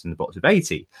for chances in the box with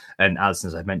 80. And Alisson,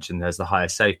 as I mentioned, has the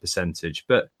highest save percentage.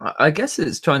 But I guess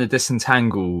it's trying to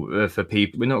disentangle for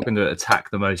people. We're not going to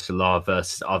attack the most Salah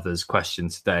versus others question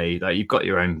today. Like, you've got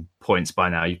your own points by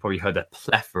now. You've probably heard a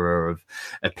plethora of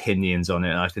opinions on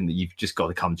it, and I think that you've just got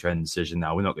to come to your own decision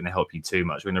now. We're not going to help you too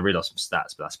much. We're going to read off some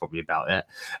stats, but that's probably about it.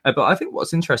 But I think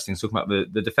what's interesting is talking about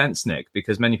the defence, Nick,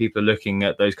 because many people are looking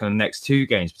at those kind of next 2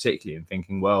 games particularly and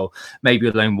thinking, well, maybe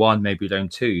alone 1, maybe alone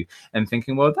 2, and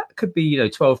thinking, well, that could be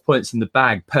 12 points in the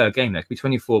bag per game. That could be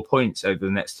 24 points over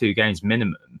the next 2 games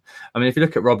minimum. I mean, if you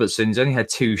look at Robertson, he's only had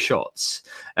 2 shots.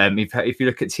 If you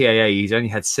look at TAA, he's only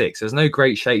had 6. There's no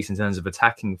great shakes in terms of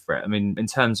attacking threat. I mean, in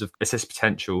terms of assist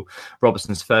potential,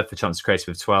 Robertson's 3rd for chance created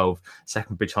with 12,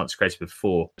 2nd for chance created with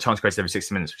 4, chance created every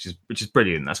 60 minutes, which is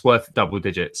brilliant. That's worth double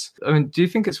digits. I mean, do you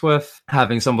think it's worth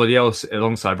having somebody else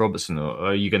alongside Robertson, or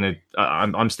are you going to?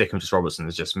 I'm sticking with just Robertson.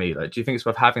 It's just me. Like, do you think it's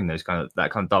worth having that kind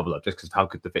of double up just because of how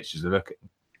good the fixtures are looking?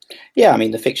 Yeah, I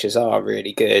mean, the fixtures are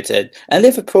really good. And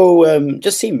Liverpool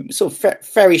just seem sort of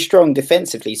very strong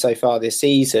defensively so far this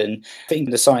season. I think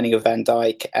the signing of Van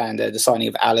Dijk and the signing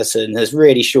of Alisson has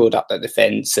really shored up that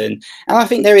defence. And I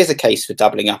think there is a case for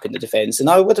doubling up in the defence. And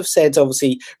I would have said,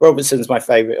 obviously, Robertson's my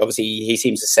favourite. Obviously, he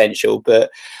seems essential. But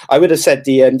I would have said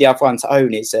the other one to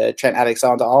own is Trent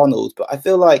Alexander-Arnold. But I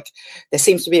feel like there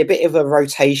seems to be a bit of a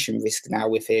rotation risk now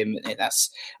with him. And that's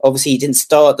obviously, he didn't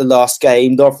start the last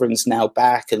game. Lovren's now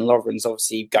back, and Lovren's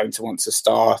obviously going to want to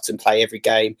start and play every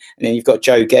game. And then you've got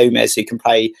Joe Gomez, who can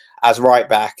play as right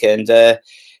back. And,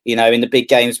 in the big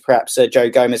games, perhaps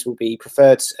Joe Gomez will be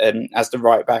preferred as the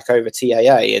right back over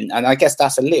TAA. And I guess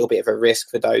that's a little bit of a risk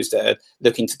for those that are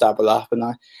looking to double up. And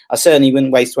I certainly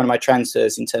wouldn't waste one of my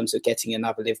transfers in terms of getting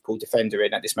another Liverpool defender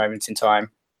in at this moment in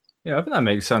time. Yeah, I think that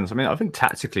makes sense. I mean, I think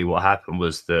tactically what happened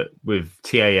was that with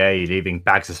TAA leaving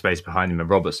bags of space behind him and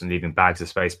Robertson leaving bags of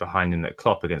space behind him, that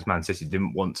Klopp against Man City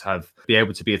didn't want to be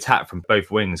able to be attacked from both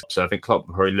wings. So I think Klopp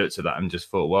probably looked at that and just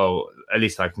thought, well, at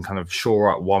least I can kind of shore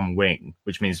up one wing,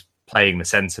 which means playing the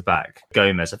centre back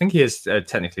Gomez. I think he is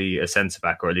technically a centre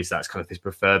back, or at least that's kind of his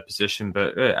preferred position.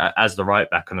 But as the right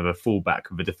back, kind of a full back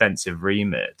with a defensive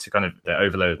remit to kind of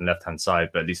overload on the left hand side.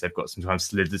 But at least they've got some kind of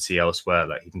solidity elsewhere.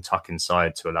 Like he can tuck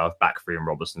inside to allow back three and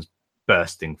Robertson's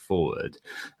bursting forward.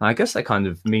 And I guess that kind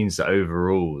of means that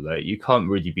overall, like, you can't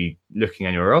really be looking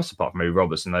anywhere else apart from maybe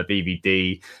Robertson. Like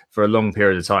BVD for a long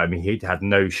period of time, he'd had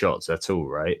no shots at all,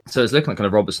 right? So it's looking like kind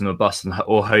of Robertson or bust,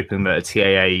 or hoping that a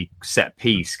TAA set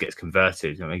piece gets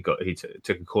converted. He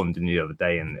took a corner the other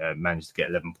day and managed to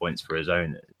get 11 points for his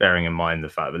own. Bearing in mind the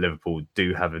fact that Liverpool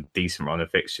do have a decent run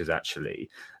of fixtures, actually,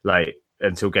 like.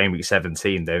 Until game week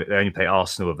 17, they only play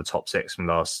Arsenal of the top six from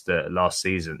last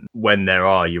season. When there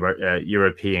are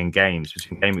European games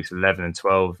between game weeks 11 and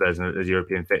 12, there's a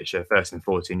European fixture, 13 and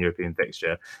 14 European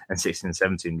fixture, and 16 and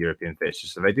 17 European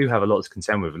fixtures. So they do have a lot to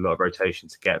contend with, a lot of rotation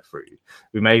to get through.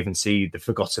 We may even see the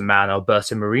forgotten man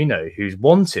Alberto Moreno, who's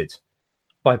wanted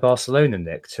by Barcelona,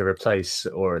 Nick, to replace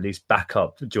or at least back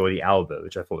up Jordi Alba,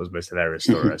 which I thought was the most hilarious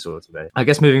story I saw today. I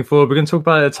guess moving forward, we're going to talk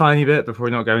about it a tiny bit before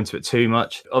we not go into it too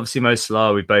much. Obviously, Mo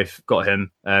Salah, we both got him.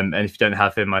 And if you don't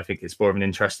have him, I think it's more of an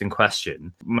interesting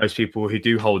question. Most people who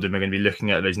do hold him are going to be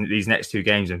looking at these next two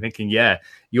games and thinking, yeah,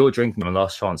 you're drinking a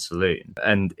last chance saloon.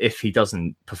 And if he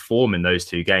doesn't perform in those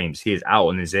two games, he is out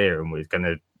on his ear and we're going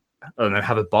to, I don't know,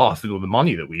 have a bath with all the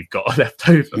money that we've got left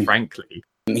over, frankly.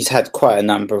 He's had quite a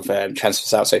number of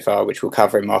transfers out so far, which we'll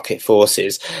cover in Market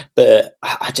Forces. But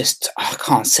I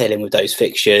can't sell him with those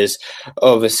fixtures.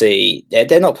 Obviously,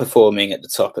 they're not performing at the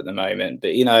top at the moment. But,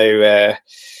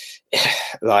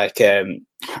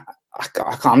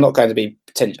 I'm not going to be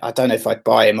potential. I don't know if I'd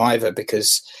buy him either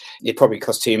because it probably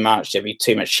costs too much. There'd be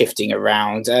too much shifting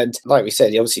around. And like we said,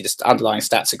 obviously the underlying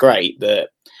stats are great,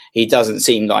 but he doesn't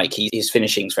seem like his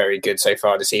finishing's very good so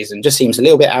far this season. Just seems a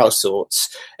little bit out of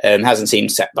sorts. Hasn't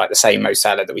seemed like the same Mo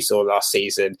Salah that we saw last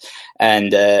season.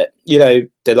 And,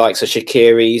 the likes of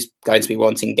Shaqiri's going to be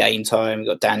wanting game time. We've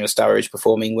got Daniel Sturridge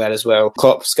performing well as well.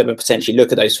 Klopp's going to potentially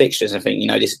look at those fixtures and think,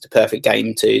 this is the perfect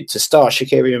game to start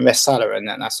Shaqiri and rest Salah. And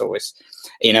that's always,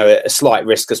 a slight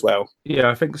risk as well. Yeah,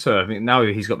 I think so. I think now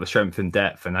he's got the strength and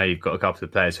depth, and now you've got a couple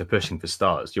of players who are pushing for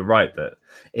starts. You're right that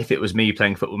if it was me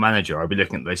playing Football Manager, I'd be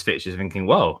looking at those fixtures thinking,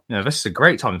 well, this is a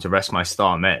great time to rest my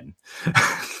star men.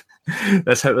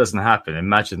 Let's hope it doesn't happen.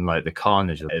 Imagine like the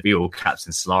carnage of all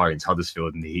Captain Solari in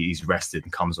Huddersfield and he's rested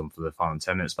and comes on for the final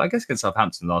 10 minutes. But I guess against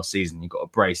Southampton last season, you got a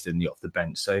brace, didn't you, off the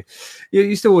bench. So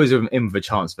you still always in with a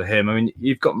chance for him. I mean,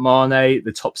 you've got Mane.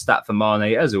 The top stat for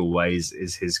Mane, as always,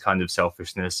 is his kind of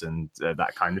selfishness and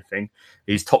that kind of thing.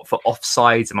 He's top for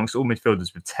offsides amongst all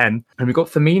midfielders with 10. And we've got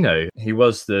Firmino. He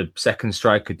was the second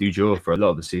striker du jour for a lot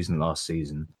of the season last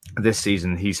season. This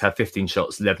season, he's had 15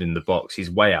 shots, 11 in the box. He's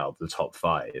way out of the top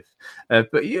 5.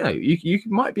 But, you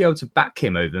might be able to back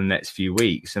him over the next few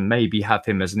weeks and maybe have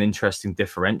him as an interesting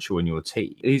differential in your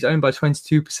team. He's owned by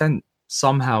 22%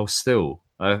 somehow still.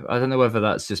 I don't know whether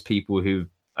that's just people who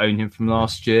own him from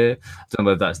last year. I don't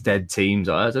know whether that's dead teams.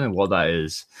 I don't know what that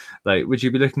is. Like, would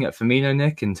you be looking at Firmino,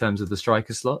 Nick, in terms of the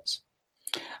striker slots?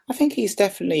 I think he's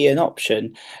definitely an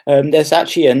option. There's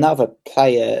actually another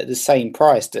player at the same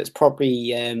price that's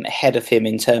probably ahead of him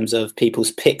in terms of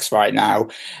people's picks right now.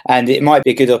 And it might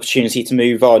be a good opportunity to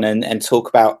move on and talk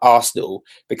about Arsenal,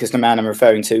 because the man I'm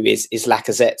referring to is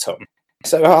Lacazette, Tom.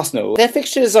 So Arsenal, their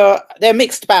fixtures they're a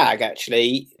mixed bag,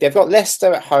 actually. They've got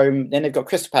Leicester at home, then they've got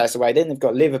Crystal Palace away, then they've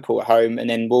got Liverpool at home, and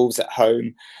then Wolves at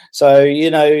home. So,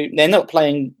 they're not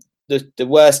playing the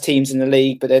worst teams in the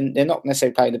league, but then they're not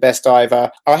necessarily playing the best either.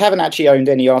 I haven't actually owned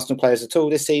any Arsenal players at all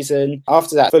this season.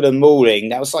 After that Fulham mauling,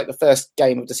 that was like the first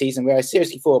game of the season where I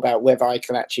seriously thought about whether I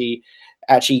can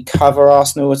actually cover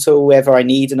Arsenal at all, whether I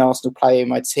need an Arsenal player in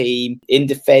my team. In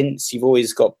defence, you've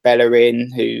always got Bellerin,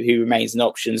 who remains an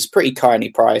option. It's pretty kindly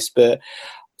priced, but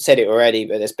said it already,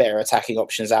 but there's better attacking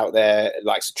options out there,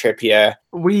 like Trippier.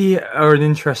 We are an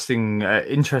interesting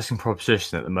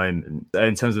proposition at the moment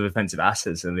in terms of offensive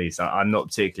assets. At least I'm not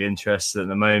particularly interested at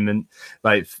the moment.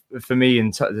 Like for me,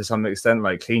 to some extent,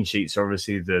 like clean sheets are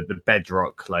obviously the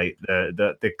bedrock, like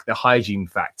the hygiene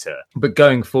factor. But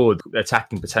going forward,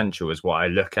 attacking potential is what I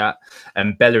look at.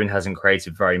 And Bellerin hasn't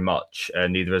created very much.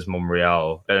 Neither has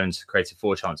Monreal. Bellerin's created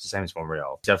 4 chances, same as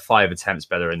Monreal. He's had 5 attempts,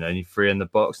 Bellerin, only 3 in the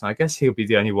box. And I guess he'll be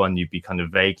the only one you'd be kind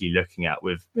of vaguely looking at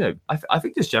with, I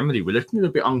think just generally we're looking a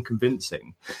little bit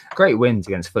unconvincing. Great wins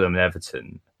against Fulham and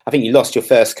Everton. I think you lost your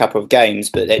first couple of games,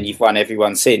 but then you've won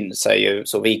everyone since. So you're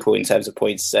sort of equal in terms of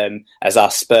points as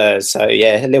us Spurs. So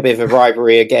yeah, a little bit of a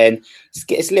rivalry again.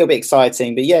 It's a little bit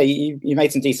exciting, but yeah, you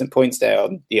made some decent points there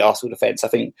on the Arsenal defence. I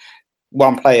think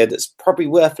one player that's probably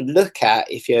worth a look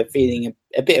at if you're feeling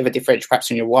a bit of a differential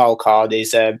perhaps in your wild card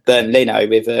is Bernd Leno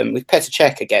with Petr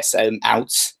Cech, I guess,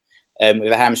 out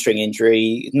with a hamstring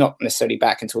injury, not necessarily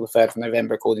back until the 3rd of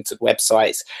November, according to the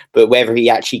websites, but whether he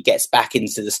actually gets back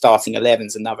into the starting 11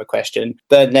 is another question.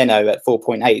 Bernd Leno at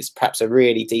 4.8 is perhaps a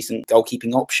really decent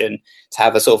goalkeeping option to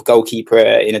have a sort of goalkeeper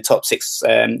in a top 6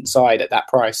 side at that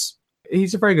price.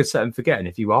 He's a very good set and forgetting.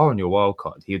 If you are on your wild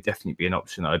card, he would definitely be an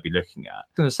option that I'd be looking at. I'm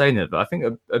going to say that, but I think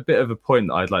a bit of a point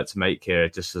that I'd like to make here,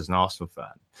 just as an Arsenal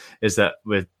fan, is that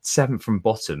we're 7th from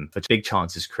bottom for big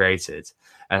chances created.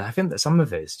 And I think that some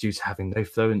of it is due to having no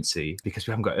fluency because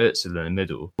we haven't got Özil in the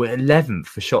middle. We're 11th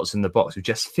for shots in the box with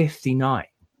just 59.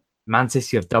 Man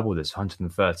City have doubled this,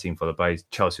 113, followed by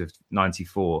Chelsea with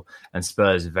 94 and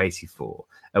Spurs with 84.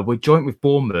 We're joint with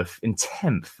Bournemouth in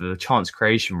 10th for the chance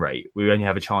creation rate. We only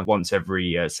have a chance once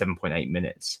every 7.8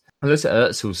 minutes. I looked at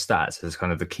Özil's stats as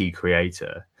kind of the key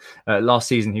creator. Last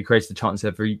season, he created a chance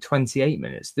every 28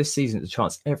 minutes. This season, it's a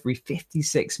chance every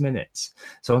 56 minutes.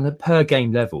 So on a per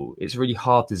game level, it's really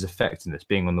halved his effectiveness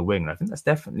being on the wing. And I think that's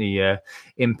definitely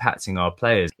impacting our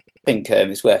players. I think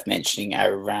it's worth mentioning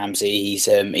Aaron Ramsey.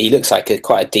 He looks like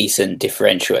quite a decent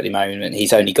differential at the moment.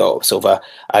 He's only got sort of a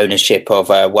ownership of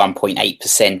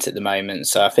 1.8% at the moment.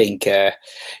 So I think,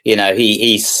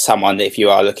 he's someone that if you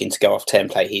are looking to go off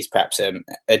template, he's perhaps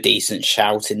a decent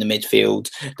shout in the midfield,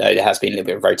 though there has been a little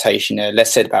bit of rotation there.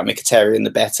 Less said about Mkhitaryan,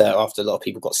 the better, after a lot of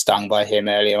people got stung by him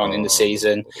earlier on in the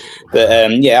season. But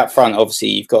up front, obviously,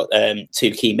 you've got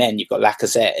 2 key men. You've got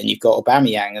Lacazette and you've got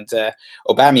Aubameyang. And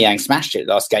Aubameyang smashed it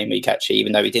last game week, actually,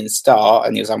 even though he didn't start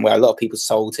and he was unwell. A lot of people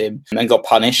sold him and got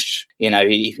punished.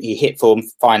 He hit form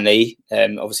finally.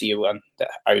 Obviously, you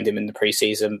owned him in the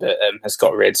pre-season, but has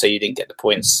got rid, so you didn't get the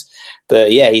points.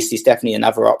 But yeah, he's definitely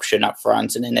another option up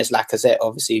front. And then there's Lacazette,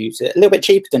 obviously, who's a little bit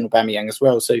cheaper than Aubameyang as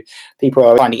well. So people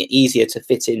are finding it easier to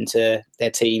fit into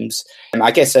their teams.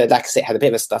 I guess Lacazette had a bit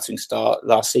of a stuttering start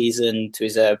last season to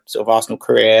his sort of Arsenal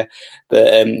career,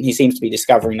 but he seems to be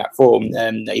discovering that form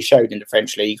that he showed in the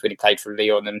French league when he played for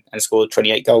Lyon and scored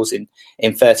 28 goals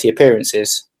in 30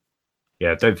 appearances.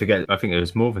 Yeah, don't forget, I think there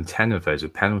was more than 10 of those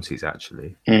with penalties,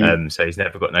 actually. So he's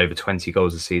never gotten over 20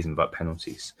 goals a season without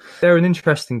penalties. They're an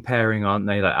interesting pairing, aren't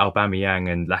they? Like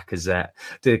Aubameyang and Lacazette.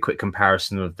 Did a quick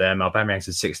comparison of them. Aubameyang's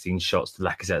had 16 shots to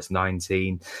Lacazette's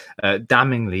 19.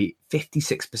 Damningly,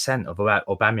 56% of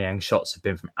Aubameyang's shots have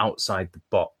been from outside the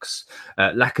box.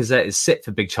 Lacazette is sit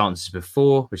for big chances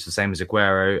before, which is the same as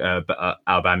Aguero, but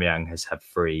Aubameyang has had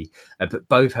 3. But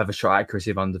both have a shot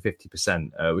accuracy of under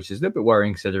 50%, which is a little bit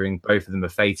worrying considering both of them are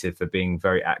fated for being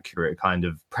very accurate kind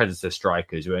of predator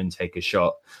strikers who only take a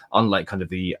shot, unlike kind of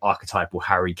the archetypal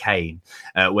Harry Kane,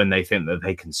 when they think that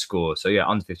they can score. So yeah,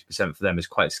 under 50% for them is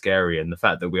quite scary. And the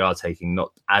fact that we are taking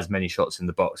not as many shots in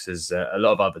the box as a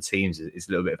lot of other teams is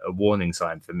a little bit of a warning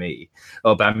sign for me.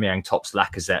 Aubameyang tops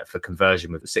Lacazette for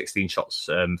conversion with 16 shots,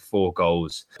 4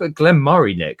 goals. But Glenn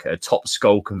Murray, Nick, tops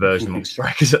goal conversion among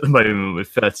strikers at the moment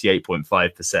with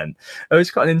 38.5%.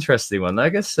 It's quite an interesting one. I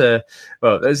guess, there's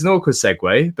an awkward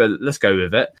segue, but let's go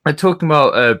with it. I'm talking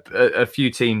about a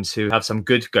few teams who have some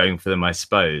good going for them, I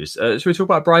suppose. Should we talk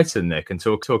about Brighton, Nick, and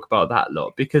talk about that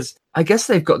lot? Because I guess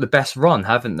they've got the best run,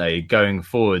 haven't they, going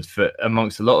forward for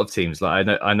amongst a lot of teams. Like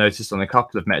I noticed on a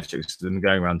couple of metrics them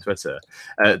going around Twitter,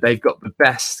 they've got the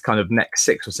best kind of next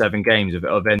 6 or 7 games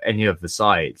of any of the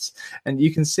sides, and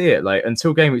you can see it. Like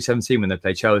until game week 17, when they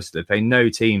play Chelsea, they play no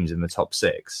teams in the top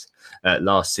 6.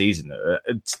 Last season,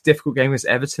 a difficult game was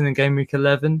Everton in game week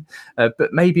 11,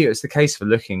 but maybe it was the case for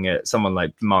looking at someone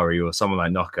like Murray or someone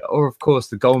like Knocker, or of course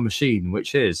the goal machine,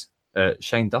 which is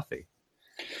Shane Duffy.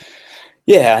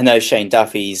 Yeah, I know Shane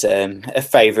Duffy's a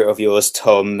favourite of yours,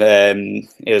 Tom.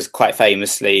 It was quite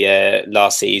famously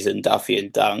last season, Duffy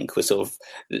and Dunk were sort of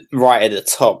right at the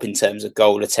top in terms of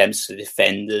goal attempts for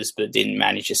defenders, but didn't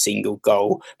manage a single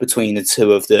goal between the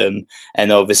two of them.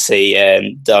 And obviously,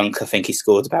 Dunk, I think he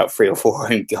scored about 3 or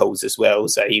 4 own goals as well.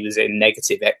 So he was in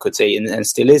negative equity and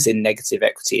still is in negative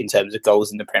equity in terms of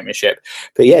goals in the Premiership.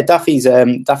 But yeah, Duffy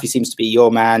seems to be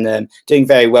your man, doing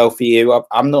very well for you.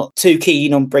 I'm not too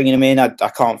keen on bringing him in. I I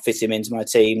can't fit him into my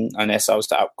team unless I was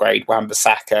to upgrade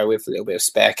Wan-Bissaka with a little bit of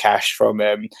spare cash from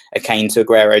a Kane to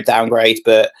Aguero downgrade.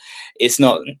 But it's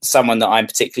not someone that I'm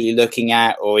particularly looking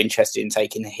at or interested in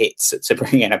taking hits to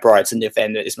bring in a Brighton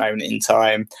defender at this moment in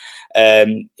time.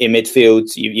 In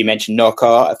midfield, you mentioned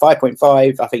Knockaert at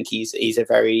 5.5. I think he's a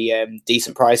very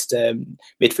decent priced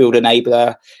midfield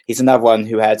enabler. He's another one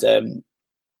who had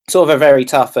sort of a very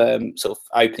tough sort of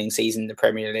opening season in the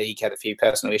Premier League. Had a few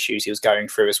personal issues he was going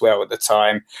through as well at the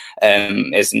time.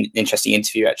 There's an interesting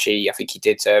interview, actually, I think he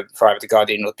did for either The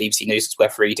Guardian or BBC News. It's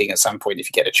worth reading at some point if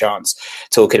you get a chance,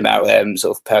 talking about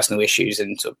sort of personal issues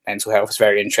and sort of mental health. Is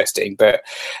very interesting. But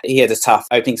he had a tough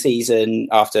opening season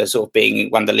after sort of being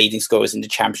one of the leading scorers in the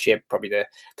Championship, probably the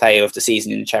player of the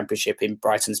season in the Championship in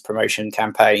Brighton's promotion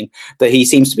campaign. But he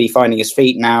seems to be finding his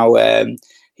feet now.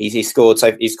 He's scored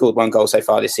one goal so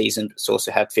far this season, but he's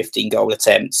also had 15 goal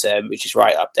attempts, which is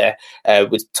right up there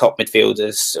with top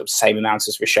midfielders, sort of same amount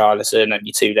as Richarlison,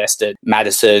 only 2 less than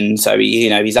Maddison. So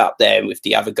he's up there with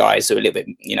the other guys who are a little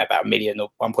bit, about $1 million or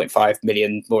 1.5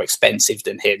 million more expensive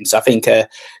than him. So I think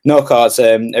Knockaert's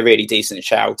a really decent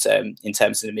shout in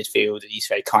terms of the midfield. He's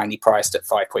very kindly priced at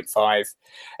 5.5.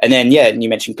 And then, you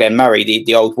mentioned Glenn Murray,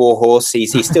 the old warhorse.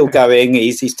 He's still going.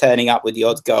 He's turning up with the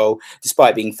odd goal,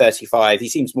 despite being 35. He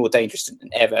seems more dangerous than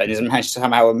ever, and has managed to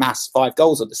somehow amass 5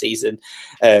 goals on the season,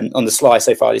 on the sly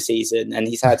so far this season. And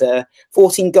he's had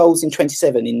 14 goals in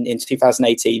 27 in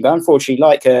 2018. But unfortunately,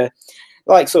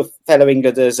 like sort of fellow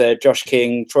Englanders, Josh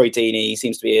King, Troy Deeney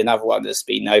seems to be another one that's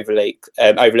been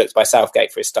overlooked by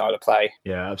Southgate for his style of play.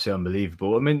 Yeah, absolutely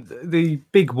unbelievable. I mean, the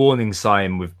big warning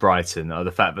sign with Brighton are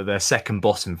the fact that they're second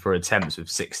bottom for attempts with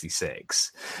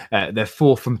 66. They're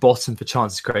fourth from bottom for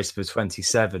chances created with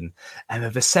 27. And they're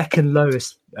the second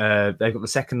lowest. They've got the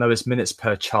second lowest minutes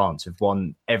per chance, with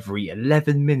one every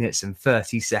 11 minutes and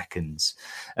 30 seconds.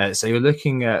 So you're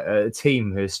looking at a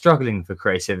team who is struggling for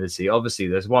creativity. Obviously,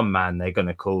 there's one man they're going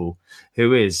to call,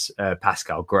 who is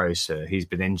Pascal Gross. He's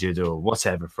been injured or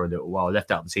whatever for a little while,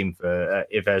 left out the team for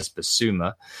Yves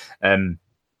Bissouma.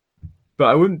 But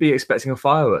I wouldn't be expecting a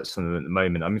fireworks from them at the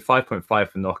moment. I mean, 5.5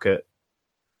 for Knockaert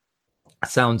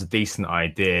sounds a decent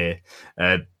idea.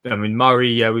 I mean,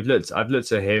 Murray, I've looked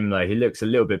at him. Like, he looks a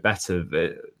little bit better,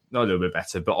 not a little bit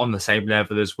better, but on the same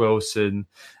level as Wilson.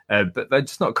 But they're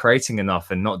just not creating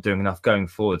enough and not doing enough going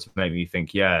forward to make me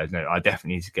think, I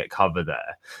definitely need to get cover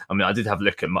there. I mean, I did have a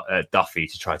look at Duffy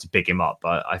to try to big him up,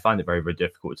 but I find it very, very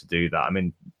difficult to do that. I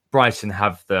mean, Brighton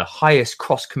have the highest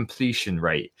cross completion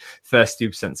rate,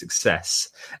 32% success.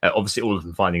 Obviously, all of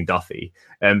them finding Duffy.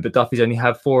 But Duffy's only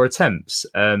had 4 attempts.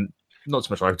 Not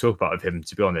so much I can talk about with him,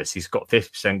 to be honest. He's got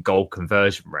 50% goal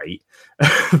conversion rate.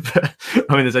 But,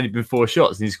 I mean, there's only been 4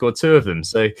 shots and he's scored 2 of them.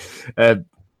 So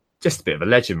just a bit of a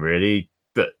legend, really,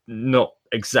 but not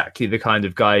exactly the kind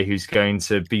of guy who's going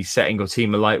to be setting your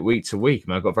team alight week to week. I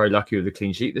mean, I got very lucky with a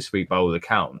clean sheet this week by all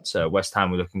accounts. West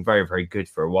Ham were looking very, very good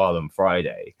for a while on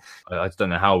Friday. I don't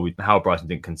know how Brighton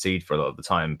didn't concede for a lot of the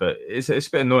time, but it's a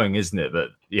bit annoying, isn't it, that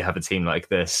you have a team like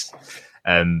this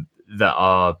that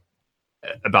are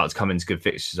about to come into good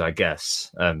fixtures, I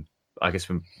guess. I guess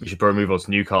we should probably move on to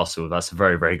Newcastle. That's a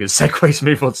very, very good segue to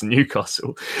move on to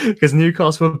Newcastle, because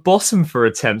Newcastle are bottom for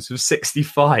attempts with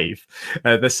 65.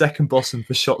 They're second bottom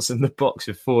for shots in the box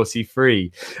with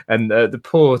 43. And the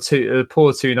poor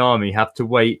Toon Army have to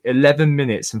wait 11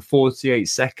 minutes and 48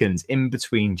 seconds in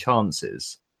between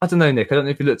chances. I don't know, Nick. I don't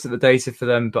know if you looked at the data for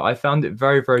them, but I found it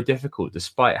very, very difficult,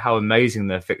 despite how amazing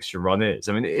their fixture run is.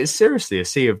 I mean, it's seriously a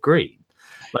sea of green.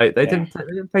 Like, they didn't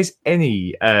face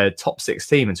any top 6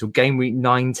 team until game week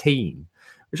 19,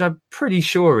 which I'm pretty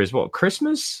sure is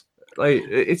Christmas. Like,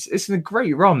 it's in a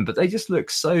great run, but they just look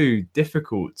so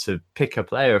difficult to pick a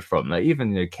player from. Like,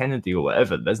 even Kennedy or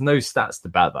whatever, there's no stats to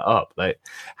back that up. Like,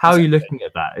 how are you looking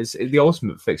at that? It's the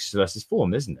ultimate fixture versus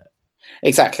form, isn't it?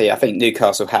 Exactly. I think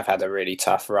Newcastle have had a really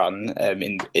tough run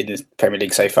in the Premier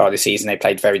League so far this season. They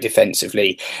played very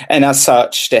defensively, and as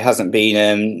such, there hasn't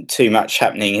been too much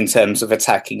happening in terms of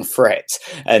attacking threat.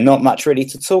 Not much really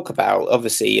to talk about.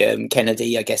 Obviously,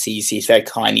 Kennedy, I guess he's very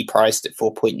kindly priced at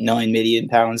 £4.9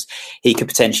 million. He could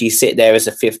potentially sit there as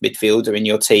a 5th midfielder in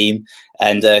your team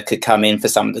and could come in for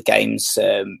some of the games,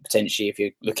 potentially if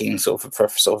you're looking for a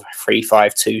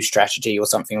 3-5-2 strategy or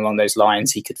something along those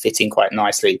lines. He could fit in quite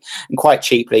nicely and quite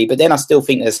cheaply. But then I still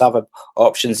think there's other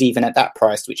options, even at that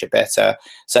price, which are better,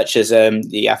 such as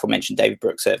the aforementioned David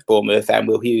Brooks at Bournemouth and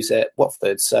Will Hughes at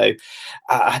Watford. So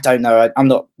I don't know. I'm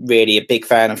not really a big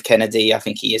fan of Kennedy. I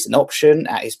think he is an option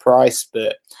at his price,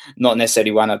 but not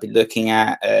necessarily one I'd be looking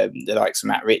at. The likes of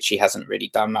Matt Ritchie hasn't really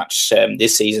done much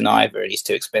this season either, and he's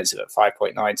too expensive at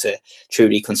 5.9 to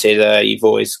truly consider. You've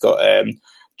always got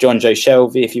John Joe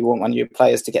Shelby if you want one of your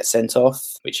players to get sent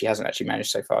off, which he hasn't actually managed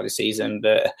so far this season.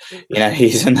 But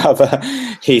he's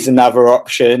another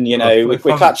option. We're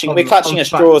clutching at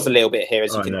straws a little bit here,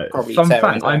 as you can probably tell.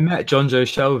 Fact, I met John Joe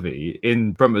Shelby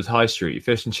in Brentwood High Street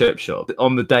fish and chip shop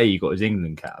on the day he got his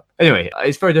England cap. Anyway,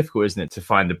 it's very difficult, isn't it, to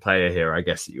find a player here, I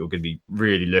guess, that you're going to be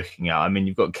really looking at. I mean,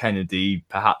 you've got Kennedy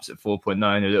perhaps at 4.9,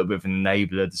 a little bit of an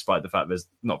enabler, despite the fact there's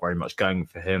not very much going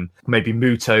for him. Maybe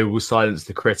Muto will silence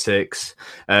the critics.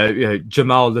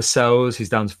 Jamal Lascelles, he's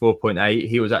down to 4.8.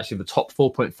 He was actually the top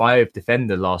 4.5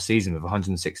 defender last season with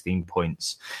 116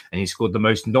 points, and he scored the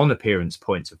most non-appearance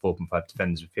points of 4.5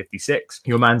 defenders with 56.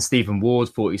 Your man Stephen Ward,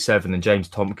 47, and James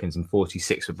Tompkins and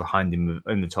 46 were behind him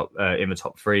in the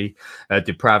top three.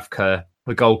 Dubravka,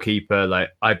 the goalkeeper,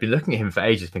 I'd been looking at him for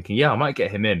ages thinking, I might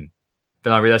get him in.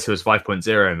 Then I realised he was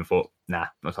 5.0 and thought, nah,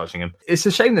 not touching him. It's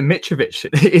a shame that Mitrovic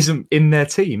isn't in their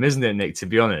team, isn't it, Nick, to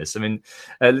be honest? I mean,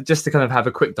 just to kind of have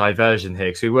a quick diversion here,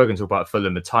 because we were going to talk about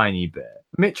Fulham a tiny bit.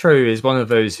 Mitro is one of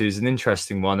those who's an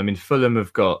interesting one. I mean, Fulham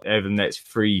have got, over the next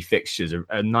 3 fixtures,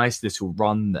 a nice little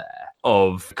run there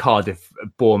of Cardiff,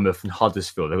 Bournemouth and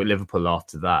Huddersfield. They've got Liverpool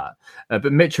after that. But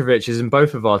Mitrovic is in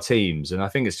both of our teams, and I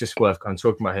think it's just worth kind of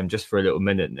talking about him just for a little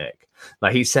minute, Nick.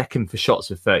 He's second for shots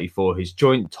with 34. He's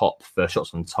joint top for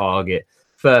shots on target,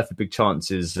 third for big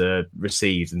chances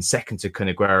received, and second to Kun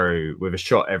Aguero with a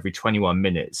shot every 21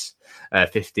 minutes, a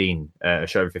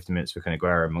shot every 15 minutes for Kun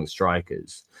Aguero amongst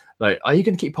strikers. Are you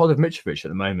going to keep hold of Mitrovic at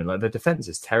the moment? The defence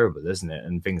is terrible, isn't it?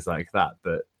 And things like that.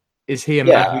 But is he a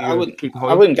man who you would keep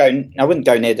hold of? I wouldn't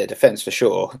go near their defence for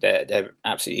sure. They're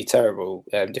absolutely terrible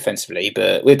defensively.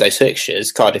 But with those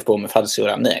fixtures, Cardiff, Bournemouth, Huddersfield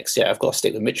up next, I've got to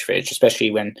stick with Mitrovic,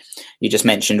 especially when you just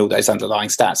mentioned all those underlying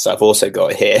stats that I've also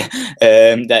got here.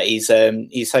 That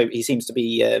he seems to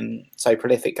be so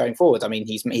prolific going forward. I mean,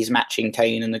 he's matching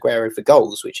Kane and Aguero for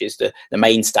goals, which is the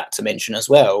main stat to mention as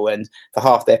well, and for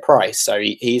half their price. So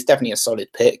he's definitely a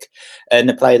solid pick and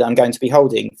a player that I'm going to be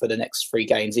holding for the next 3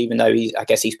 games, even though he's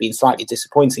been slightly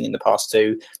disappointing in the past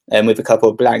 2, and with a couple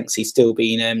of blanks, he's still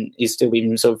been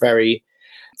sort of very,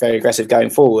 very aggressive going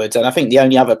forward. And I think the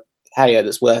only other player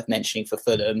that's worth mentioning for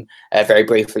Fulham very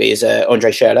briefly is Andre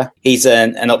Schürrle. He's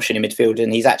an option in midfield,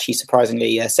 and he's actually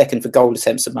surprisingly second for goal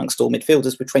attempts amongst all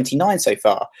midfielders with 29 so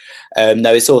far.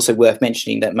 Though it's also worth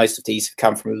mentioning that most of these have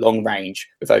come from long range,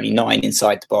 with only 9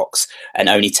 inside the box, and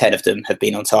only 10 of them have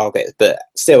been on target. But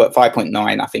still at 5.9,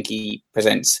 I think he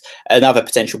presents another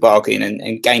potential bargain,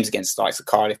 and games against the likes of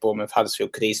Cardiff, Bournemouth,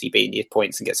 Huddersfield could easily be near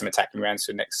points and get some attacking rounds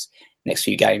for the next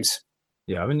few games.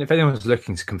 Yeah, I mean, if anyone's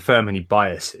looking to confirm any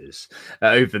biases,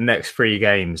 over the next 3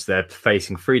 games, they're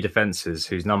facing 3 defences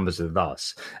whose numbers are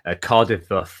thus.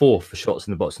 Cardiff are 4th for shots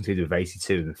in the box conceded with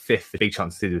 82, and 5th for big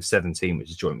chances conceded with 17, which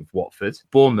is joint with Watford.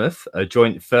 Bournemouth are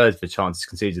joint 3rd for chances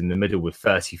conceded in the middle with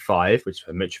 35, which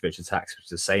for Mitrovic attacks, which is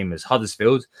the same as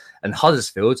Huddersfield. And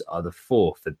Huddersfield are the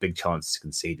 4th for big chances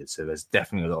conceded, so there's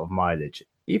definitely a lot of mileage.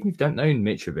 Even if you don't know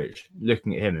Mitrovic,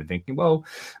 looking at him and thinking, well,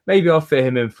 maybe I'll fit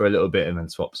him in for a little bit and then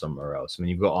swap somewhere else. I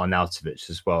mean, you've got Arnautovic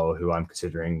as well, who I'm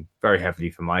considering very heavily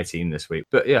for my team this week.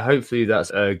 But yeah, hopefully that's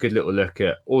a good little look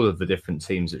at all of the different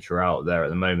teams that are out there at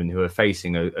the moment who are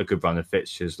facing a good run of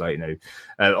fixtures.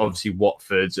 Obviously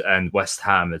Watford and West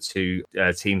Ham are 2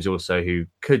 teams also who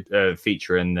could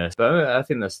feature in this. But I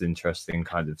think that's an interesting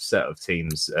kind of set of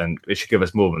teams, and it should give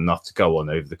us more than enough to go on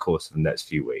over the course of the next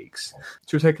few weeks.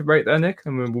 Should we take a break there, Nick?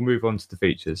 And we'll move on to the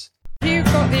features. Who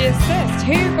got the assist?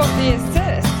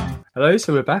 Hello,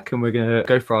 so we're back and we're going to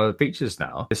go for our features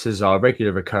now. This is our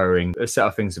regular recurring set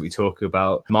of things that we talk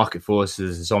about: Market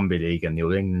Forces, Zombie League and the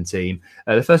All England team.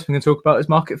 The first thing we're going to talk about is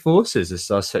Market Forces. This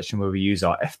is our section where we use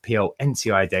our FPL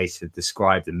NTI data to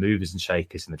describe the movers and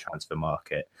shakers in the transfer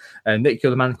market. Nick, you're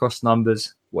the man across the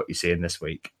numbers. What you seeing this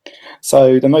week?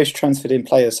 So the most transferred in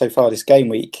players so far this game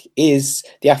week is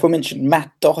the aforementioned Matt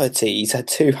Doherty. He's had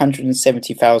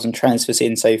 270,000 transfers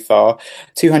in so far,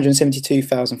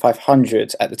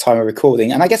 272,500 at the time of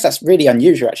recording. And I guess that's really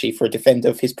unusual actually for a defender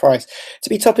of his price to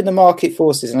be top in the Market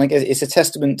Forces. And I guess it's a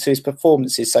testament to his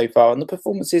performances so far and the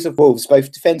performances of Wolves,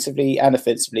 both defensively and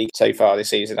offensively so far this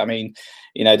season. I mean,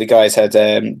 the guys had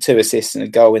 2 assists and a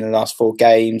goal in the last 4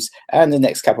 games, and the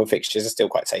next couple of fixtures are still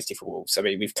quite tasty for Wolves. I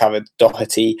mean, we've covered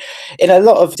Doherty in a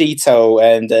lot of detail,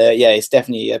 and it's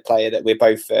definitely a player that we're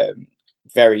both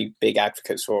very big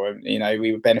advocates for.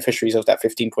 We were beneficiaries of that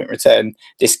 15-point return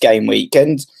this game week,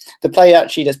 and the player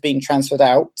actually that's being transferred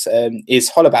out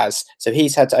is Holebas. So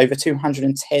he's had over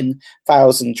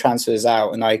 210,000 transfers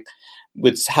out, and I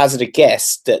would hazard a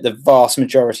guess that the vast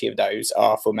majority of those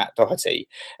are for Matt Doherty.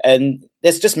 And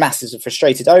there's just masses of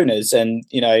frustrated owners. And,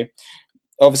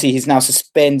 Obviously, he's now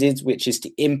suspended, which is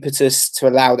the impetus to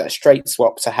allow that straight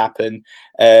swap to happen.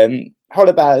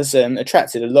 Holebas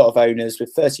attracted a lot of owners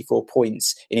with 34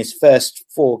 points in his first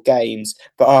 4 games,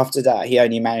 but after that, he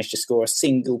only managed to score a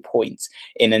single point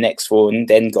in the next 4 and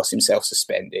then got himself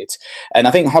suspended. And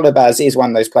I think Holebas is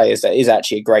one of those players that is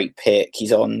actually a great pick.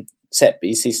 He's on set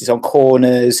pieces, he's on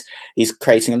corners, he's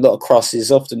creating a lot of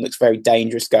crosses, often looks very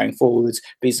dangerous going forwards,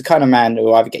 but he's the kind of man who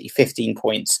will either get you 15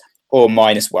 points or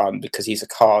 -1 because he's a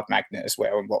card magnet as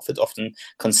well, and Watford often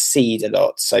concede a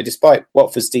lot. So despite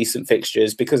Watford's decent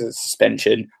fixtures, because of the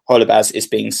suspension, Holebas is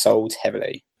being sold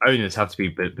heavily. Owners have to be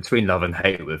between love and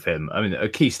hate with him. I mean, a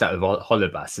key stat of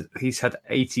Holebas, he's had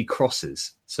 80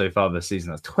 crosses so far this season.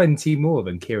 That's 20 more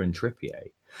than Kieran Trippier.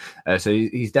 So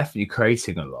he's definitely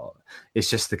creating a lot. It's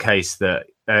just the case that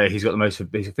he's got the most. I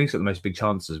think he's got the most big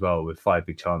chances as well, with 5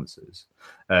 big chances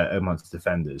amongst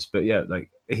defenders. But yeah, like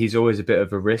he's always a bit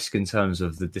of a risk in terms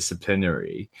of the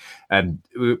disciplinary. And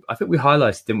I think we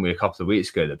highlighted, didn't we, a couple of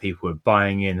weeks ago, that people were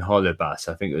buying in Holebas.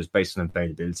 I think it was based on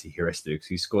availability heuristics.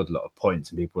 He scored a lot of points,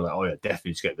 and people were like, "Oh yeah,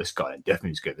 definitely to get this guy in,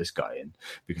 definitely to get this guy in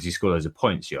because he scored loads of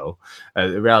points, yo."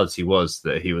 The reality was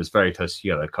that he was very close to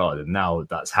yellow card, and now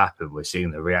that's happened, we're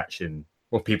seeing the reaction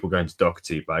of people going to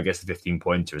Doherty. But I guess the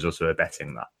 15-pointer is also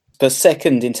abetting that. But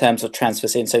second in terms of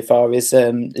transfers in so far is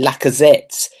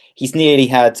Lacazette. He's nearly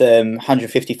had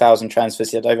 150,000 transfers.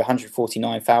 He had over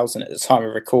 149,000 at the time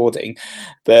of recording.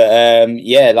 But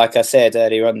yeah, like I said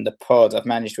earlier on in the pod, I've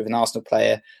managed with an Arsenal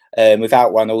player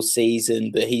without one all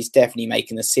season, but he's definitely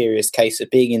making a serious case of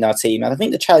being in our team. And I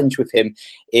think the challenge with him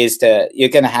is that you're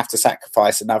going to have to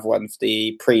sacrifice another one of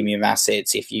the premium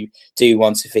assets if you do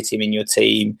want to fit him in your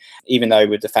team, even though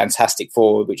with the fantastic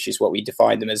forward, which is what we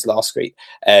defined them as last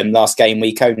game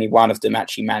week, only one of them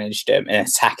actually managed an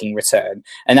attacking return.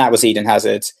 And that was Eden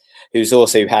Hazard, who's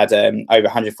also had over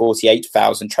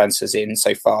 148,000 transfers in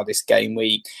so far this game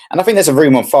week. And I think there's a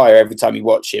room on fire every time you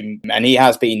watch him. And he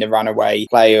has been the runaway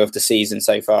player of the season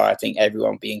so far. I think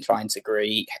everyone will be inclined to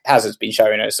agree. Hazard's been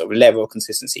showing a sort of level of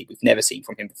consistency we've never seen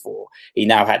from him before. He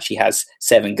now actually has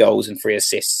 7 goals and 3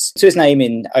 assists to his name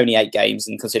in only 8 games.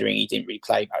 And considering he didn't really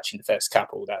play much in the first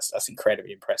couple, that's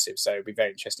incredibly impressive. So it'll be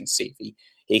very interesting to see if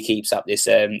he keeps up this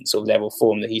sort of level of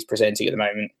form that he's presenting at the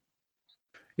moment.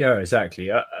 Yeah,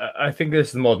 exactly. I think this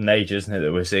is the modern age, isn't it,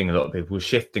 that we're seeing a lot of people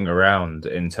shifting around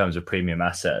in terms of premium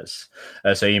assets.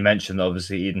 So you mentioned,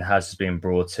 obviously, Eden Hazard being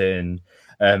brought in.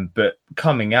 But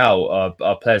coming out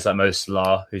are players like Mo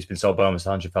Salah, who's been sold by almost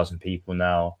 100,000 people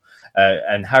now.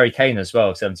 And Harry Kane as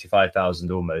well, 75,000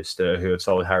 almost, who have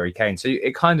sold Harry Kane. So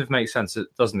it kind of makes sense,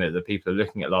 doesn't it, that people are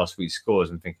looking at last week's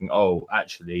scores and thinking, oh,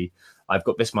 actually, I've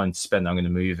got this money to spend. I'm going to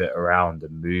move it around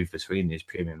and move between these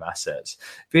premium assets.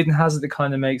 For Eden Hazard, it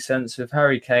kind of makes sense. With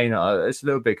Harry Kane, it's a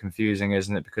little bit confusing,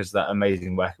 isn't it? Because of that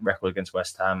amazing record against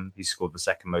West Ham. He scored the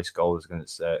second most goals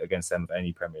against them of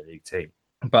any Premier League team.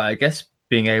 But I guess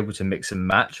being able to mix and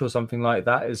match or something like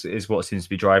that is what seems to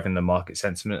be driving the market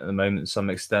sentiment at the moment to some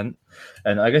extent.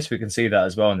 And I guess we can see that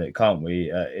as well, Nick, can't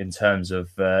we? In terms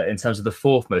of the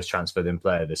 4th most transferred in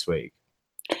player this week.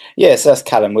 Yes, that's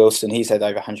Callum Wilson. He's had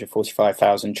over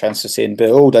 145,000 transfers in,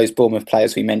 but all those Bournemouth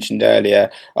players we mentioned earlier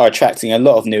are attracting a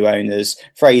lot of new owners.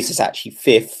 Fraser's actually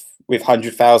 5th with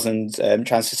 100,000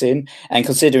 transfers in. And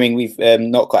considering we've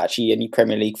not got actually any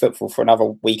Premier League football for another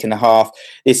week and a half,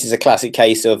 this is a classic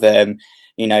case of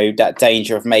that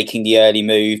danger of making the early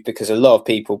move, because a lot of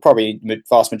people, probably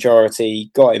vast majority,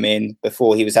 got him in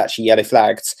before he was actually yellow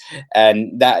flagged,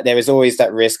 and that there is always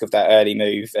that risk of that early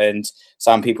move. And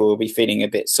some people will be feeling a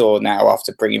bit sore now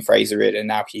after bringing Fraser in, and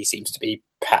now he seems to be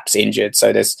perhaps injured.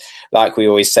 So there's, like we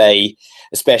always say,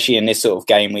 especially in this sort of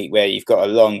game week where you've got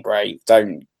a long break,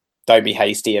 don't be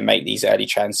hasty and make these early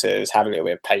transfers. Have a little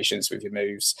bit of patience with your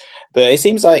moves. But it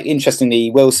seems like,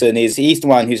 interestingly, Wilson he's the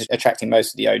one who's attracting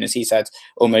most of the owners. He's had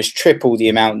almost triple the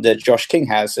amount that Josh King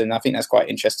has. And I think that's quite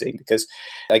interesting, because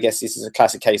I guess this is a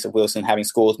classic case of Wilson having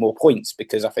scored more points,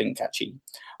 because I think actually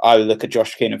I would look at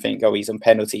Josh King and think, oh, he's on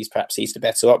penalties, perhaps he's the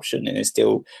better option. And it's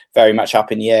still very much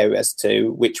up in the air as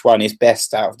to which one is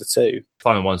best out of the two.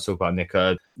 Final one to talk about, Nick.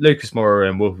 Lucas Moura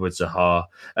and Wilfried Zaha.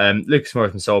 Lucas Moura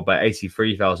has been sold by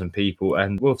 83,000 people,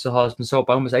 and Wilfried Zaha has been sold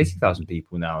by almost 80,000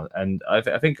 people now. And I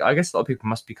guess a lot of people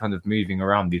must be kind of moving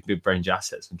around these mid-range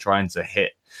assets and trying to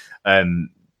hit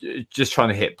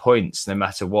points no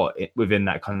matter what within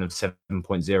that kind of 7.0,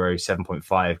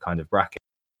 7.5 kind of bracket.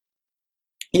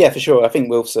 Yeah, for sure. I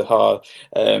think Wilfried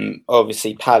Zaha,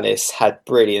 obviously Palace had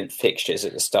brilliant fixtures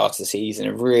at the start of the season,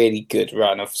 a really good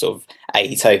run of sort of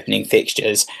 8 opening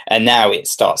fixtures, and now it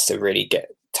starts to really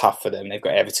get tough for them. They've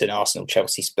got Everton, Arsenal,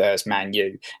 Chelsea, Spurs, Man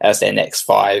U as their next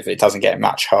 5. It doesn't get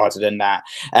much harder than that.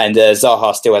 And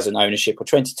Zaha still has an ownership of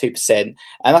 22%.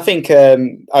 And I think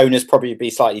owners probably be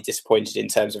slightly disappointed in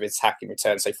terms of his attacking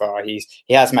return so far. He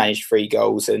has managed 3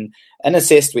 goals and an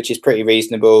assist, which is pretty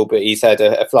reasonable, but he's had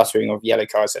a fluttering of yellow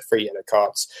cards, 3 yellow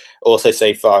cards also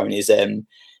so far, and his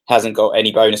hasn't got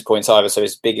any bonus points either. So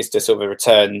his biggest sort of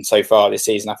return so far this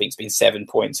season, I think, has been 7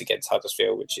 points against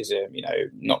Huddersfield, which is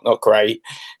not great.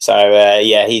 So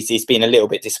he's been a little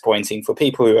bit disappointing for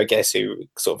people who, I guess, who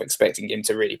sort of expecting him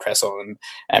to really press on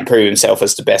and prove himself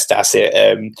as the best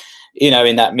asset.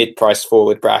 In that mid-price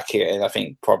forward bracket, and I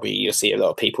think probably you'll see a lot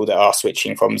of people that are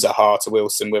switching from Zaha to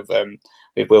Wilson with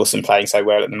Wilson playing so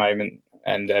well at the moment,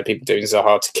 and people doing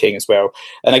Zaha to King as well.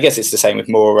 And I guess it's the same with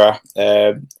Moura.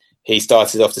 He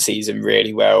started off the season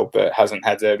really well, but hasn't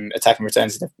had attacking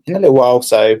returns in a little while.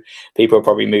 So people are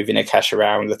probably moving their cash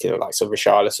around, looking at likes of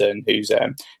Richarlison, who's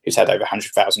had over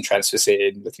 100,000 transfers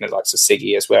in, looking at likes of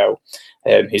Siggy as well,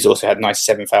 who's also had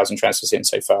 97,000 transfers in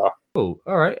so far. Cool.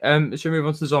 All right. Should we move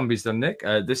on to the zombies then, Nick?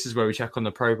 This is where we check on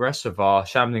the progress of our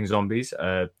shambling zombies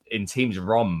in teams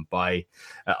run by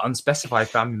unspecified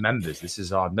family members. This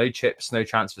is our no chips, no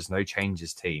transfers, no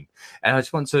changes team. And I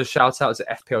just want to shout out to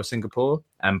FPL Singapore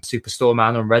and Superstore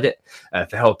Man on Reddit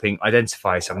for helping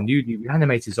identify some newly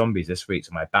reanimated zombies this week.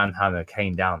 So my bandhana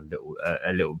came down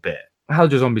a little bit. How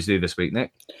did your zombies do this week,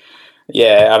 Nick?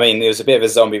 Yeah, I mean, it was a bit of a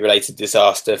zombie-related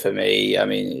disaster for me. I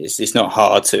mean, it's not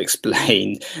hard to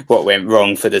explain what went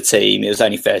wrong for the team. It was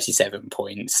only 37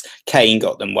 points. Kane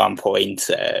got them 1 point,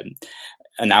 and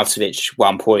Arnautovic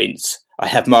 1 point. I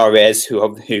have Mahrez,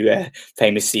 who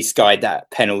famously skied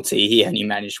that penalty. He only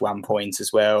managed 1 point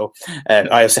as well.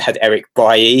 I also had Eric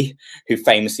Bailly, who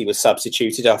famously was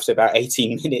substituted after about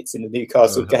 18 minutes in the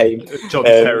Newcastle game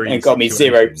and got me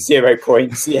zero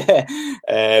points. Yeah.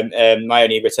 My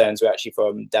only returns were actually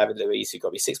from David Luiz, who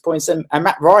got me 6 points, and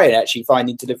Matt Ryan actually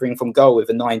finally delivering from goal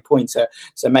with a 9-pointer.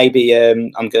 So maybe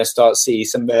I'm going to start to see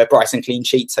some Brighton clean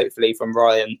sheets, hopefully, from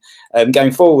Ryan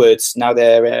going forwards. Now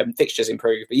their fixtures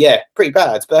improve. But yeah, pretty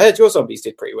bad. But I heard your zombies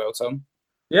did pretty well, Tom.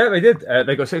 Yeah, they did.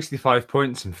 They got 65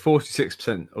 points, and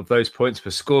 46% of those points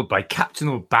were scored by Captain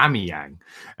Aubameyang,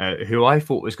 who I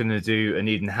thought was going to do an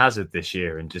Eden Hazard this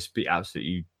year and just be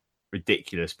absolutely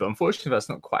ridiculous. But unfortunately, that's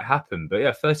not quite happened. But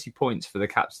yeah, 30 points for the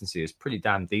captaincy is pretty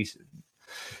damn decent.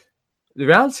 The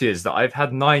reality is that I've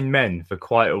had 9 men for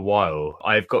quite a while.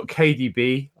 I've got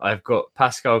KDB, I've got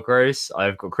Pascal Gross,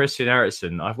 I've got Christian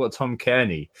Eriksen, I've got Tom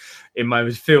Kearney in my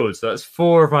midfield. So that's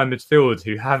 4 of my midfield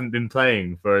who haven't been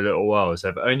playing for a little while. So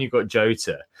I've only got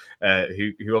Jota,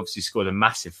 who obviously scored a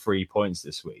massive 3 points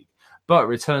this week. But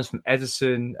returns from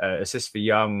Edison, assists for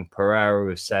Young, Pereira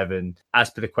with 7,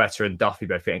 Azpilicueta and Duffy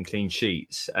both getting clean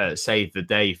sheets, saved the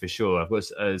day for sure. I've got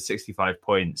 65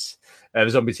 points. The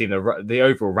zombie team, the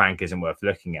overall rank isn't worth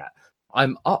looking at.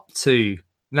 I'm up to,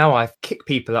 now I've kicked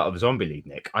people out of the zombie league,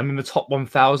 Nick. I'm in the top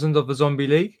 1,000 of the zombie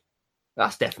league.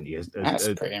 That's definitely that's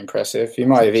pretty impressive. You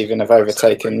might have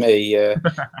overtaken me.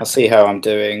 I'll see how I'm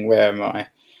doing. Where am I?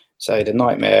 So the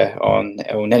nightmare on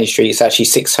Nelly Street is actually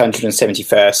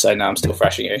 671st. So now I'm still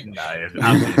thrashing you. No, it's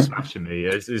absolutely smashing me.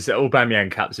 It's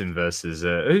Aubameyang captain versus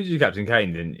who's your captain?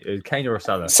 Kane? Kane or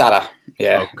Salah? Salah.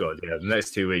 Yeah. Oh god, yeah. The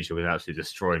next 2 weeks you're going to absolutely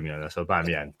destroy me unless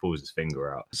Aubameyang pulls his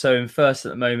finger out. So in first at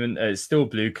the moment, it's still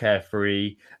Blue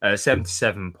Carefree,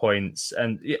 77 points,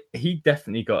 and he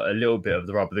definitely got a little bit of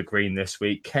the rub of the green this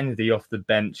week. Kennedy off the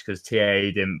bench because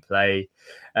TAA didn't play.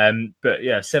 But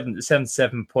yeah,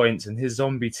 77 points, and his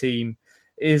zombie team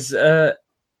is in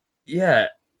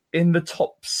the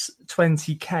top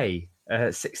 20k,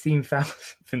 16,000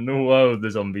 in the world.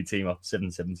 The zombie team up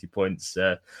 770 points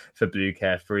for Blue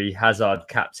Carefree. Hazard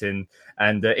captain,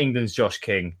 and England's Josh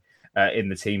King in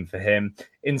the team for him.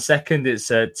 In second, it's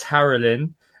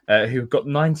Tarelin, who got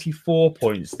 94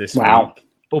 points this week.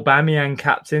 Aubameyang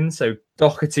captain, so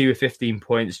Doherty with 15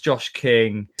 points, Josh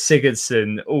King,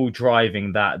 Sigurdsson, all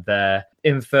driving that there.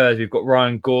 In third, we've got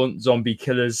Ryan Gaunt, Zombie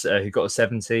Killers, who got a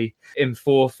 70. In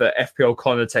fourth, FPL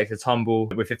Connor takes a tumble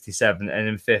with 57. And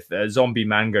in fifth, Zombie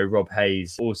Mango, Rob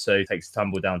Hayes, also takes a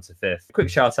tumble down to fifth. Quick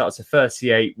shout out to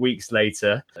 38 weeks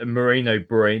later, Marino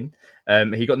Bruin.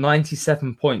 He got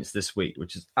 97 points this week,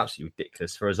 which is absolutely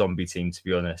ridiculous for a zombie team, to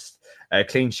be honest.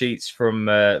 Clean sheets from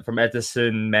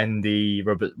Edison, Mendy,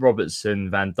 Robertson,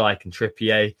 Van Dijk and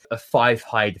Trippier. A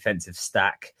 5-high defensive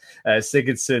stack.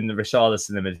 Sigurdsson,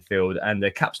 Richarlison in the midfield, and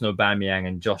Captain Aubameyang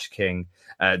and Josh King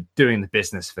doing the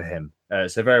business for him.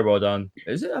 So very well done.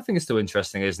 I think it's still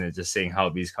interesting, isn't it? Just seeing how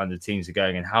these kind of teams are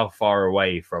going and how far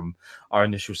away from our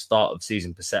initial start of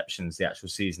season perceptions the actual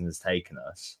season has taken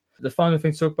us. The final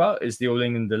thing to talk about is the All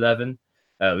England 11.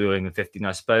 the All England 15,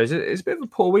 I suppose. It's a bit of a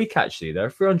poor week, actually. They're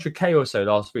 300k or so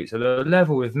last week, so they're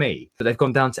level with me. But they've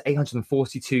gone down to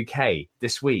 842k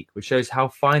this week, which shows how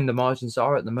fine the margins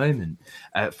are at the moment.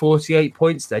 48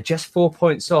 points, they're just 4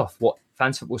 points off what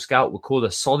Fantasy Football Scout would call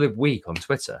a solid week on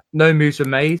Twitter. No moves were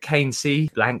made. Kane C,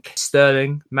 blank.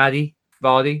 Sterling, Maddie,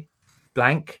 Vardy,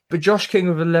 blank. But Josh King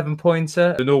with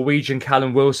 11-pointer. The Norwegian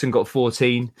Callum Wilson got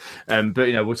 14. But,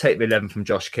 we'll take the 11 from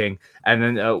Josh King. And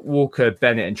then Walker,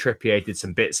 Bennett and Trippier did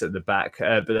some bits at the back.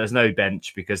 But there's no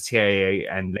bench because TAA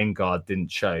and Lingard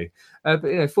didn't show.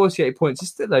 But, 48 points is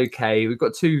still okay. We've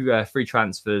got 2 free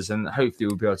transfers and hopefully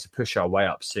we'll be able to push our way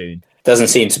up soon. Doesn't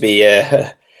seem to be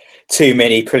too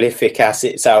many prolific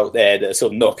assets out there that are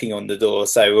sort of knocking on the door.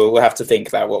 So we'll have to think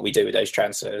about what we do with those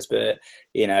transfers. But,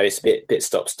 it's a bit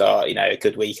stop-start, a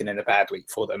good week and then a bad week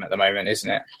for them at the moment, isn't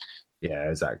it? Yeah,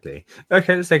 exactly.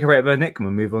 Okay, let's take a break, Nick, and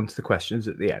we'll move on to the questions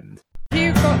at the end.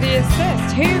 Who got the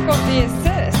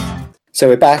assist? So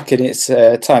we're back and it's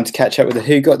time to catch up with the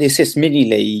Who Got the Assist mini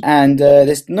league. And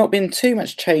there's not been too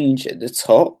much change at the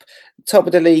top. Top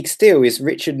of the league still is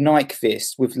Richard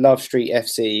Nyquist with Love Street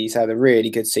FC. He's had a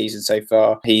really good season so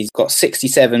far. He's got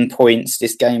 67 points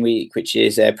this game week, which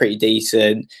is pretty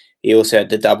decent. He also had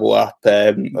the double up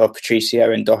of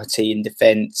Patricio and Doherty in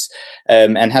defence,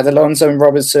 and had Alonso and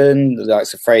Robertson, the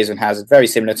likes of Fraser and Hazard, very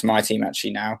similar to my team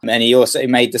actually now. And he also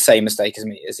made the same mistake as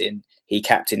me, as in he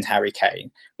captained Harry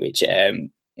Kane, which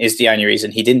is the only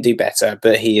reason he didn't do better.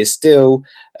 But he is still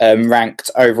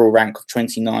overall rank of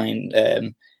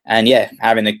 29. And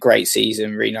having a great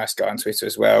season. Really nice guy on Twitter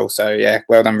as well. So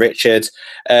well done, Richard.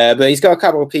 But he's got a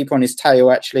couple of people on his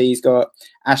tail actually. He's got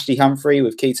Ashley Humphrey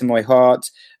with Keaton Moy Hart,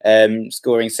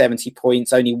 scoring 70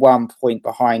 points, only 1 point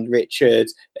behind Richard.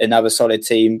 Another solid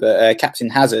team, but Captain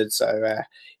Hazard. So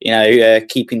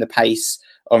keeping the pace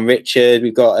on Richard.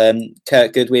 We've got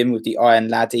Kurt Goodwin with the Iron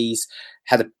Laddies.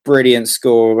 Had a brilliant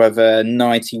score of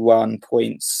 91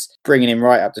 points, bringing him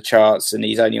right up the charts, and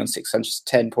he's only on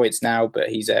 610 points now, but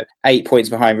he's 8 points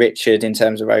behind Richard in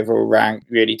terms of overall rank.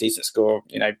 Really decent score.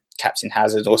 Captain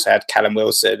Hazard also had Callum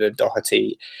Wilson and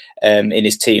Doherty in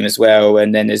his team as well.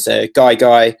 And then there's Guy,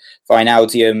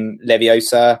 Wijnaldum,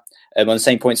 Leviosa on the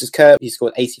same points as Kurt. He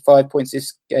scored 85 points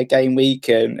this game week.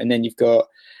 And then you've got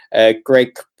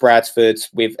Greg Bradford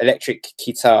with Electric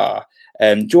Guitar.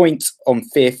 Joint on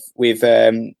 5th with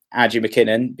Andrew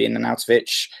McKinnon being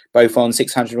Arnautovic, both on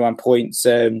 601 points.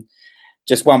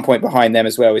 Just 1 point behind them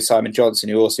as well is Simon Johnson,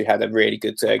 who also had a really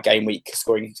good game week,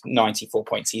 scoring 94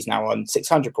 points. He's now on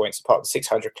 600 points, part of the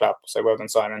 600 club. So well done,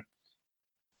 Simon.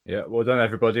 Yeah, well done,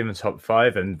 everybody in the top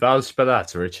 5. And Val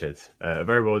Spallata, Richard.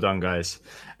 Very well done, guys.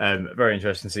 Very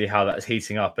interesting to see how that's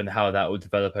heating up and how that will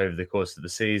develop over the course of the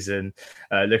season.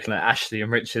 Looking at Ashley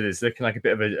and Richard, it's looking like a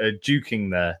bit of a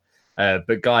duking there.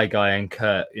 But Guy and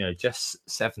Kurt, just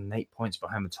 7-8 points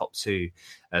behind the top 2.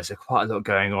 So quite a lot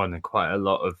going on and quite a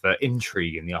lot of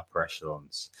intrigue in the upper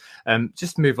echelons.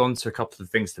 Just to move on to a couple of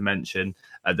things to mention.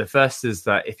 The first is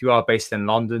that if you are based in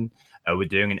London, we're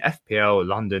doing an FPL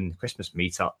London Christmas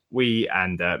meetup. We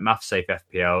and MathSafe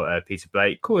FPL, Peter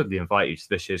Blake, cordially invite you to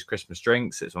this year's Christmas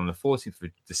drinks. It's on the 14th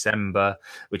of December,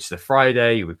 which is a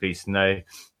Friday, you'll be pleased to know.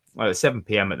 At 7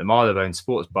 p.m. at the Marylebone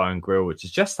Sports Bar and Grill, which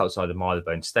is just outside the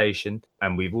Marylebone station.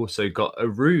 And we've also got a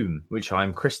room, which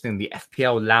I'm christening the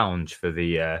FPL Lounge for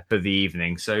the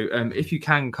evening. So if you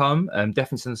can come,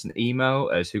 definitely send us an email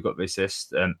as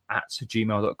whogottheassist at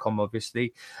gmail.com,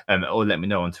 obviously. Or let me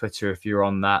know on Twitter if you're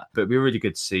on that. But it'd be really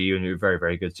good to see you, and it was very,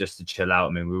 very good just to chill out.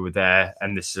 I mean, we were there,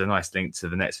 and this is a nice link to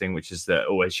the next thing, which is that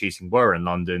Always Cheating were in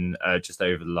London just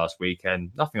over the last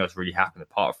weekend. Nothing else really happened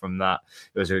apart from that.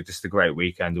 It was just a great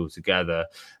weekend altogether,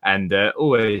 and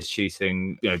Always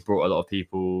Cheating brought a lot of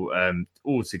people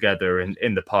all together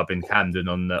in the pub in Camden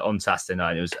on Saturday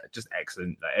night. It was just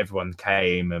excellent. Everyone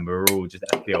came and we were all just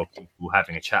FPL people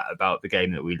having a chat about the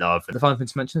game that we love. And the final thing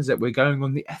to mention is that we're going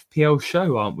on the FPL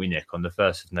show, aren't we, Nick, on the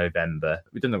 1st of November?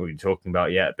 We don't know what we're talking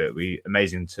about yet, but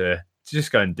amazing to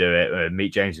just go and do it,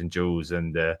 meet James and Jules,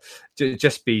 and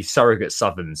just be surrogate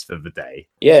Southerns for the day.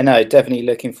 Yeah, no, definitely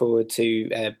looking forward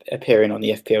to appearing on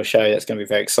the FPL show. That's going to be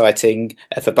very exciting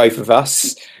for both of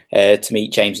us to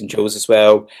meet James and Jules as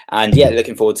well. And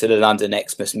looking forward to the London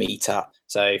Xmas meetup.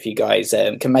 So if you guys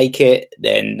can make it,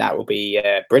 then that will be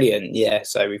brilliant. Yeah,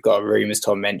 so we've got a room, as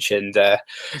Tom mentioned.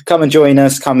 Come and join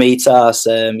us, come meet us.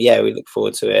 We look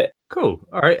forward to it. Cool.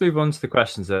 All right, move on to the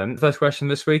questions then. The first question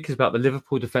this week is about the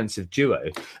Liverpool defensive duo.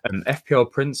 FPL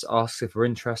Prince asks if we're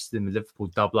interested in the Liverpool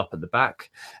double up at the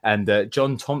back. And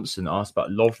John Thompson asked about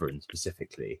Lovren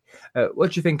specifically.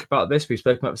 What do you think about this? We've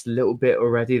spoken about this a little bit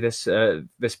already, this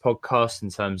podcast, in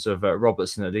terms of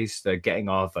Robertson at least getting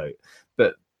our vote.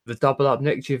 But the double up,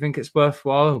 Nick? Do you think it's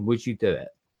worthwhile? Would you do it?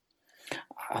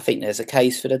 I think there's a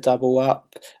case for the double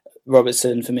up.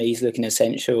 Robertson, for me, is looking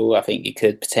essential. I think you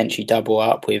could potentially double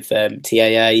up with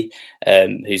TAA,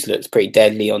 who's looked pretty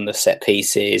deadly on the set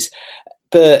pieces.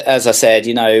 But as I said,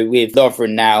 with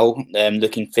Lovren now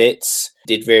looking fit,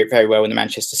 did very, very well in the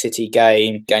Manchester City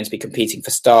game, going to be competing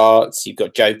for starts. You've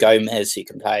got Joe Gomez, who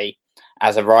can play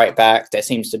as a right back. There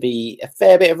seems to be a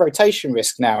fair bit of rotation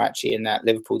risk now, actually, in that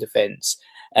Liverpool defence.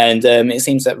 And it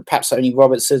seems that perhaps only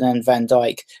Robertson and Van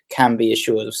Dijk can be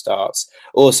assured of starts.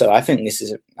 Also, I think this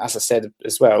is, as I said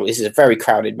as well, this is a very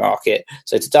crowded market.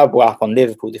 So to double up on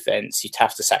Liverpool defence, you'd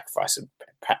have to sacrifice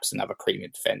perhaps another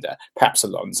premium defender, perhaps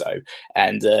Alonso.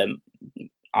 And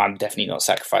I'm definitely not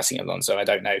sacrificing Alonso. I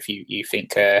don't know if you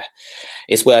think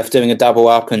it's worth doing a double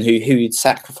up, and who you'd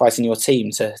sacrifice in your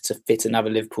team to fit another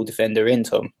Liverpool defender in,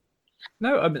 Tom?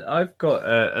 No, I mean, I've got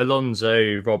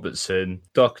Alonso, Robertson,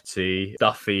 Doherty,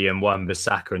 Duffy, and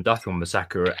Wan-Bissaka, and Duffy and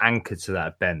Wan-Bissaka are anchored to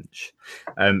that bench.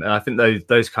 And I think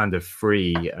those kind of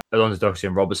three, Alonso, Doherty,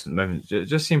 and Robertson at the moment,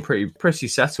 just seem pretty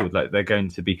settled. Like they're going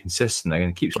to be consistent. They're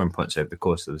going to keep scoring points over the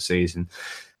course of the season.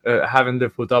 Having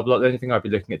Liverpool double up, the only thing I'd be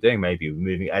looking at doing maybe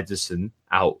moving Ederson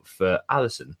out for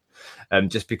Alisson,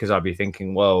 just because I'd be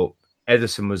thinking, well,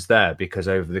 Ederson was there because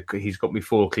he's got me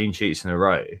 4 clean sheets in a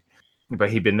row. But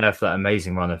he'd been there for that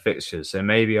amazing run of fixtures. So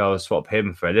maybe I'll swap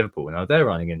him for Liverpool. Now they're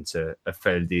running into a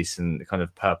fairly decent kind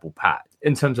of purple patch.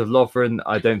 In terms of Lovren,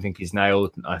 I don't think he's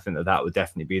nailed. I think that would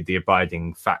definitely be the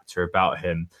abiding factor about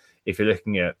him. If you're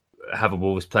looking at have a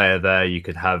Wolves player there, you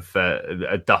could have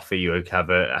a Duffy, you could have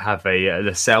a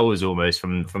Lascelles almost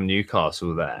from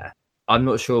Newcastle there. I'm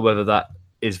not sure whether that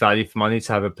is value for money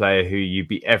to have a player who you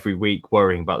beat every week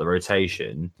worrying about the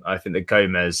rotation. I think that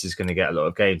Gomez is going to get a lot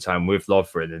of game time with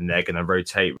Lovren, and they're going to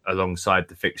rotate alongside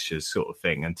the fixtures sort of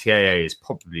thing. And TAA is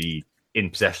probably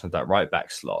in possession of that right back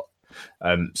slot.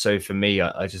 So for me,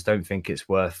 I just don't think it's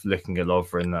worth looking at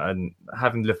Lovren, and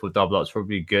having Liverpool double up is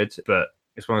probably good, but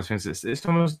it's one of those things. It's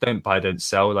almost don't buy, don't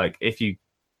sell. Like if you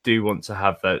do want to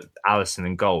have that Alisson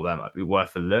in goal, that might be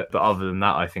worth a look. But other than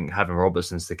that, I think having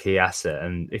Robertson's the key asset.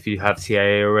 And if you have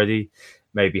TAA already,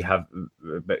 maybe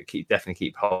definitely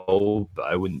keep hold. But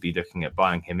I wouldn't be looking at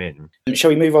buying him in.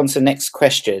 Shall we move on to the next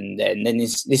question then? And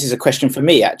this is a question for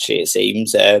me, actually, it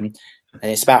seems. And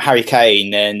it's about Harry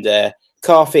Kane. And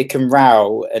Karthik and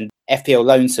Rao and FPL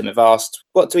Lonesome have asked,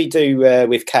 what do we do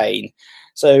with Kane?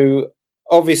 So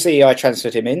obviously, I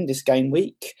transferred him in this game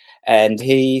week, and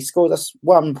he scored us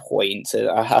 1 point.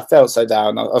 I felt so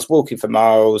down. I was walking for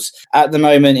miles. At the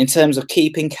moment, in terms of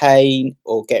keeping Kane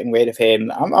or getting rid of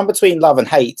him, I'm between love and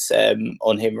hate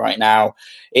on him right now.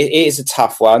 It is a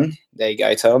tough one. There you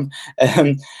go, Tom.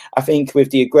 I think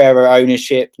with the Aguero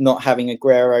ownership, not having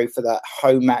Aguero for that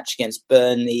home match against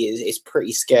Burnley is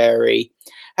pretty scary.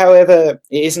 However,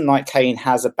 it isn't like Kane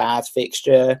has a bad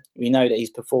fixture. We know that he's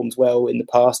performed well in the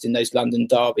past in those London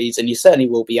derbies, and you certainly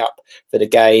will be up for the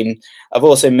game. I've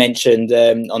also mentioned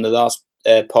on the last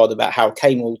pod about how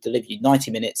Kane will deliver you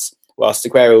 90 minutes, whilst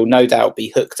Aguero will no doubt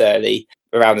be hooked early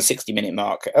around the 60-minute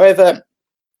mark. However,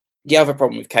 the other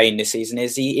problem with Kane this season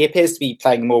is he appears to be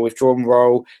playing a more withdrawn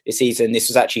role this season. This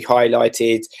was actually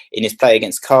highlighted in his play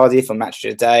against Cardiff on Match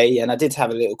of the Day. And I did have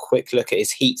a little quick look at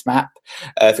his heat map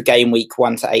for game week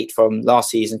 1 to 8 from last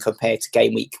season compared to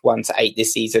game week 1 to 8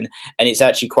 this season. And it's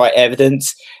actually quite evident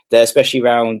that especially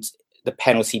around the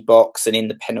penalty box and in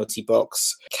the penalty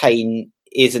box, Kane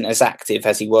isn't as active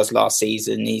as he was last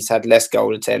season. He's had less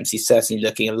goal attempts. He's certainly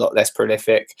looking a lot less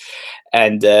prolific.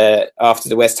 And after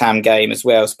the West Ham game as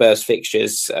well, Spurs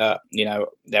fixtures,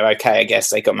 they're okay, I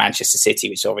guess. They got Manchester City,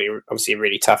 which is obviously a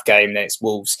really tough game. Then it's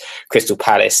Wolves, Crystal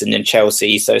Palace, and then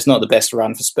Chelsea. So it's not the best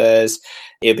run for Spurs.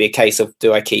 It'll be a case of,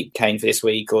 do I keep Kane for this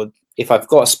week? Or if I've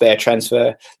got a spare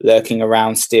transfer lurking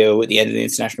around still at the end of the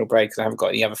international break, because I haven't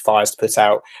got any other fires to put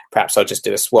out, perhaps I'll just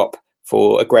do a swap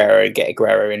for Aguero and get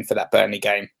Aguero in for that Burnley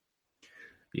game.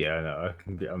 Yeah, no, I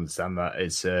can understand that.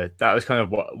 It's that was kind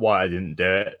of why I didn't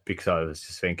do it, because I was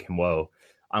just thinking, well,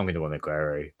 I'm going to want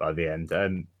Aguero by the end.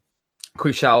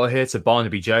 Quick shout out here to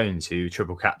Barnaby Jones, who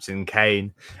triple captained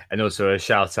Kane, and also a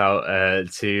shout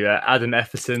out to Adam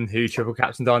Efferson, who triple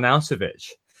captained Arnautovic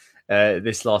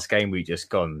this last game we just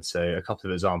gone. So a couple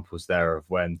of examples there of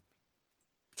when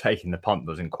taking the punt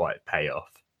doesn't quite pay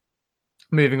off.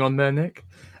 Moving on there, Nick.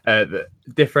 The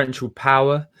differential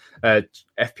power,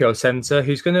 FPL Centre,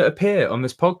 who's going to appear on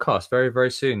this podcast very, very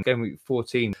soon. Game week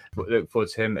 14. Look forward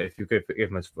to him. If you could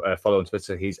give him a follow on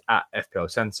Twitter, he's at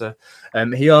FPL Centre.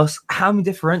 He asks, how many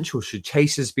differentials should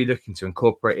chasers be looking to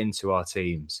incorporate into our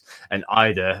teams? And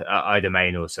Ida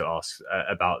Main also asks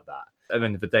about that. at the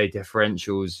end of the day,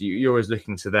 differentials, you're always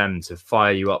looking to them to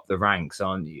fire you up the ranks,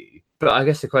 aren't you? But I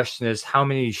guess the question is, how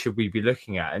many should we be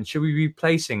looking at? And should we be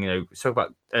placing, talk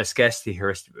about a scarcity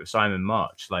heuristic with Simon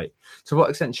March, like to what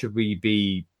extent should we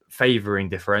be favouring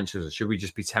differentials, or should we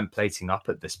just be templating up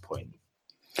at this point?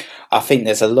 I think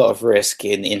there's a lot of risk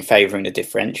in favouring the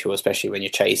differential, especially when you're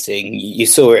chasing. You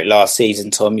saw it last season,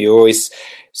 Tom. You're always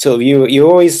you're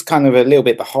always kind of a little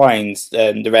bit behind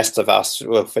the rest of us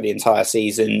for the entire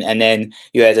season, and then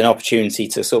you had an opportunity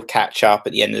to sort of catch up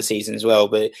at the end of the season as well.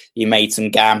 But you made some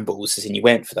gambles, and you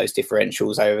went for those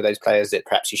differentials over those players that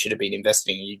perhaps you should have been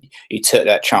investing in. You took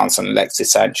that chance on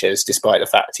Alexis Sanchez, despite the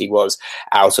fact he was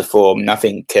out of form. And I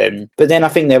think, but then I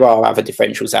think there are other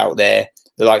differentials out there.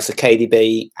 The likes of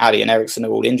KDB, Ali and Eriksen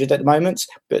are all injured at the moment,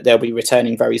 but they'll be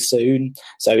returning very soon.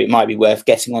 So it might be worth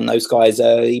getting on those guys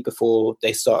early before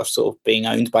they start sort of being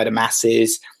owned by the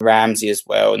masses. Ramsey as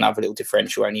well, another little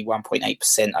differential, only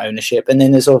 1.8% ownership. And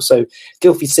then there's also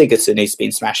Gylfi Sigurdsson, who's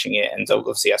been smashing it. And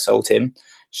obviously I sold him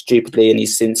stupidly. And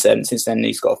he's since then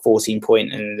he's got a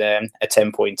 14-point and a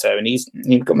 10-pointer. And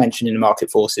he got mentioned in the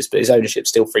market forces, but his ownership's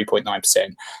still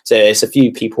 3.9%. So there's a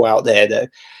few people out there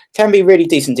that can be really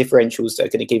decent differentials that are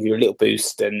going to give you a little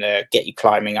boost and get you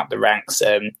climbing up the ranks,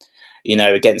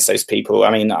 against those people. I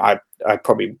mean, I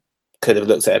probably could have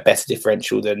looked at a better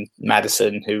differential than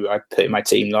Maddison, who I put in my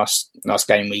team last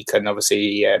game week, and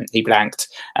obviously he blanked.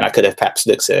 And I could have perhaps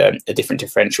looked at a different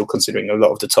differential, considering a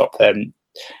lot of the top 10,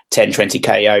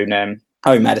 20k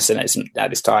own Maddison at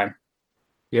this time.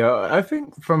 Yeah, I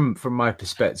think from my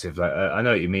perspective, like I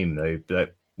know what you mean though,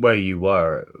 but where you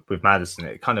were with Maddison,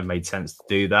 it kind of made sense to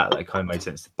do that. Like, kind of made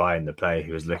sense to buy in the player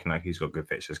who was looking like he's got good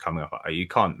fixtures coming up. You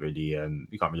can't really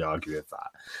argue with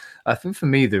that. I think for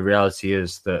me, the reality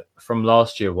is that from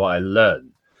last year, what I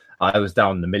learned, I was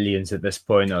down in the millions at this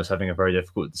point. I was having a very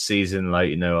difficult season.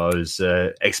 I was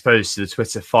exposed to the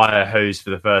Twitter fire hose for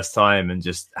the first time and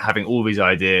just having all these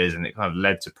ideas, and it kind of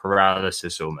led to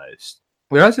paralysis almost.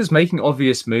 Whereas it's making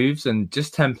obvious moves and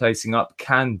just templating up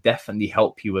can definitely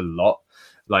help you a lot.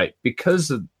 Like,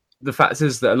 because of the fact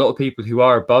is that a lot of people who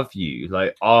are above you,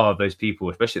 like, are those people,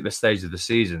 especially at this stage of the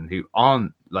season, who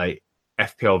aren't like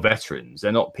FPL veterans.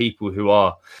 They're not people who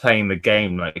are playing the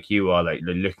game like you are, like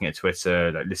looking at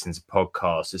Twitter, like listening to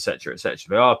podcasts, etc., etc.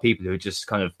 They are people who are just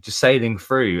kind of just sailing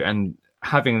through and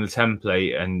having the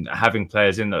template and having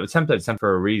players in there. The template's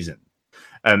for a reason.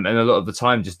 And a lot of the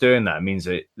time, just doing that means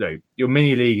that your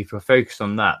mini league, if you're focused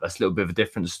on that, that's a little bit of a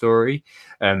different story.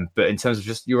 But in terms of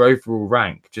just your overall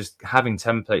rank, just having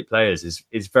template players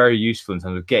is very useful in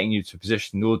terms of getting you to a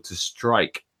position in order to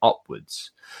strike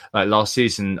upwards. Like last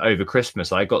season over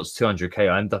Christmas, I got to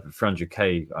 200k. I ended up at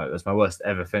 300k. It was my worst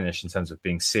ever finish in terms of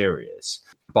being serious.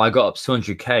 But I got up to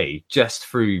 200k just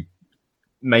through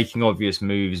making obvious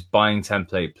moves, buying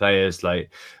template players,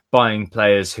 like buying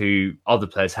players who other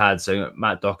players had. So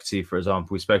Matt Doherty, for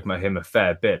example, we spoke about him a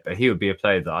fair bit, but he would be a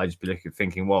player that I'd just be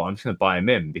thinking, well, I'm just going to buy him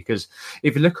in, because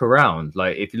if you look around,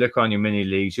 like if you look around your mini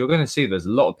leagues, you're going to see there's a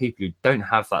lot of people who don't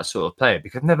have that sort of player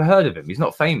because I've never heard of him. He's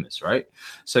not famous, right?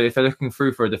 So if they're looking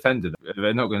through for a defender,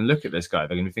 they're not going to look at this guy.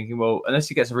 They're going to be thinking, well, unless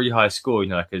he gets a really high score,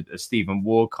 like a Stephen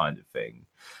Ward kind of thing,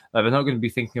 like they're not going to be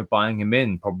thinking of buying him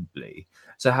in probably.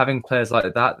 So having players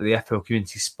like that the FPL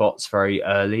community spots very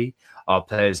early, are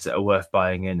players that are worth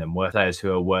buying in and players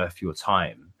who are worth your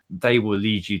time. They will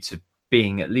lead you to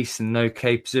being at least in an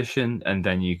okay position, and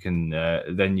then you can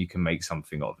make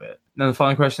something of it. Now the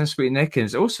final question, Sweet Nick,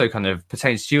 is also kind of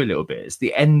pertains to you a little bit. It's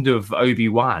the end of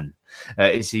Obi-Wan.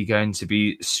 Is he going to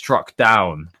be struck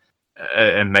down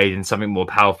and made in something more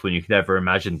powerful than you could ever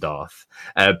imagine, Darth?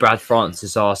 Brad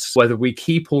Francis asks whether we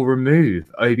keep or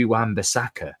remove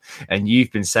Obi-Wan-Bissaka. And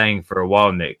you've been saying for a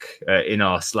while, Nick, in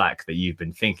our Slack, that you've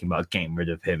been thinking about getting rid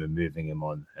of him and moving him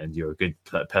on. And you're a good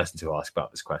person to ask about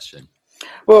this question.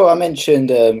 Well, I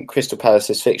mentioned Crystal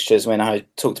Palace's fixtures when I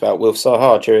talked about Wilf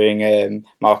Zaha during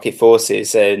Market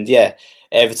Forces. And yeah,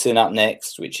 Everton up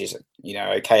next, which is,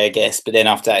 okay, I guess. But then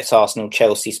after that, it's Arsenal,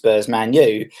 Chelsea, Spurs, Man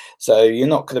U. So you're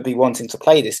not going to be wanting to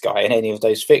play this guy in any of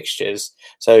those fixtures.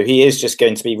 So he is just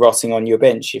going to be rotting on your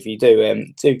bench if you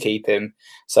do keep him.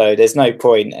 So there's no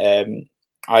point.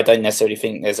 I don't necessarily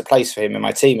think there's a place for him in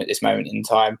my team at this moment in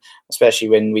time, especially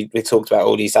when we talked about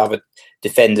all these other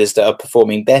defenders that are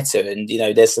performing better. And,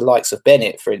 there's the likes of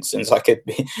Bennett, for instance. I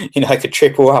could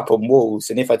triple up on Wolves.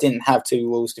 And if I didn't have 2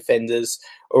 Wolves defenders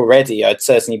already, I'd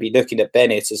certainly be looking at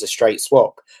Bennett as a straight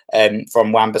swap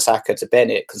from Wan-Bissaka to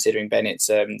Bennett, considering Bennett's,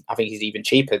 I think he's even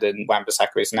cheaper than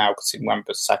Wan-Bissaka is now, considering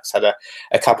Wan-Bissaka's had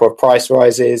a couple of price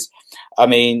rises. I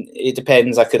mean, it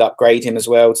depends. I could upgrade him as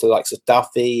well to the likes of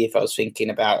Duffy if I was thinking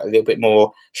about a little bit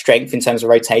more strength in terms of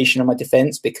rotation on my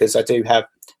defence, because I do have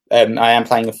I am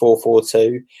playing a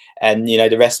 4-4-2, and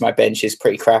the rest of my bench is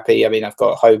pretty crappy. I mean, I've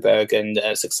got Hoberg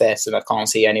and Success, and I can't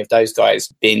see any of those guys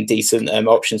being decent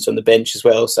options on the bench as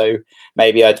well. So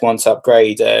maybe I'd want to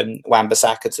upgrade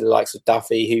Wan-Bissaka to the likes of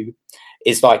Duffy, who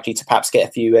is likely to perhaps get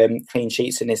a few clean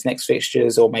sheets in his next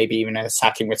fixtures, or maybe even a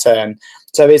sacking return.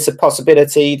 So it's a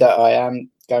possibility that I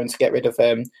am going to get rid of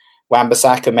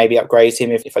Wan-Bissaka, maybe upgrade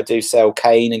him if I do sell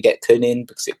Kane and get Kun in,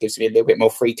 because it gives me a little bit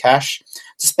more free cash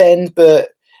to spend. But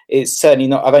it's certainly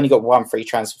not. I've only got 1 free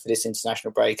transfer for this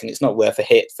international break, and it's not worth a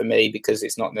hit for me, because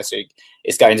it's not necessarily.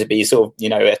 It's going to be sort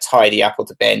of a tidy up on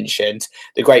the bench. And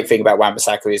the great thing about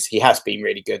Wan-Bissaka is he has been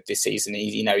really good this season.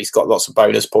 He's got lots of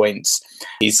bonus points.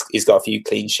 He's got a few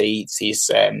clean sheets.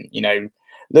 He's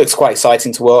looks quite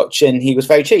exciting to watch, and he was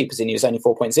very cheap, as in he was only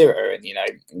 4.0.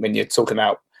 And when you're talking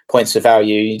about points of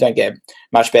value, you don't get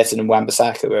much better than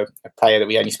Wan-Bissaka, a player that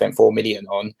we only spent 4 million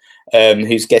on,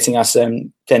 who's getting us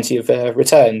plenty of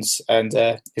returns and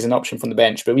is an option from the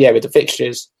bench. But with the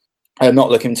fixtures not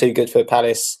looking too good for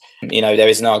Palace, there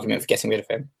is an argument for getting rid of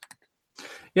him.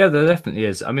 Yeah, there definitely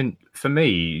is. I mean, for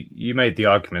me, you made the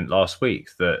argument last week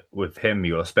that with him,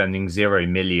 you're spending 0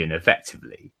 million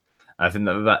effectively. I think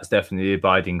that's definitely the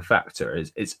abiding factor.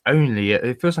 It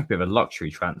feels like a bit of a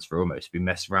luxury transfer almost to be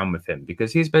messing around with him,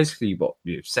 because he's basically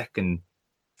second,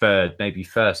 third, maybe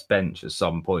first bench at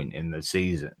some point in the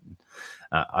season.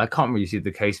 I can't really see the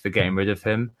case for getting rid of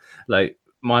him. Like,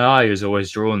 my eye is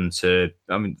always drawn to,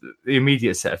 the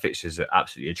immediate set of fixtures are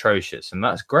absolutely atrocious, and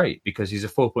that's great because he's a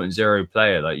 4.0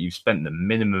 player. Like, you've spent the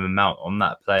minimum amount on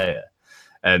that player.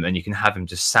 And you can have him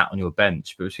just sat on your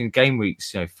bench. But between game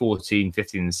weeks, 14,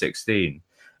 15, and 16,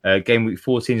 game week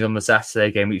 14 is on the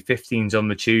Saturday, game week 15 is on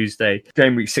the Tuesday,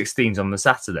 game week 16 is on the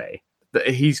Saturday.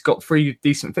 He's got 3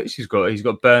 decent fixtures. He's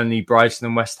got Burnley, Brighton,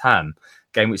 and West Ham.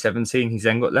 Game week 17, he's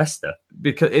then got Leicester.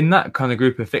 Because in that kind of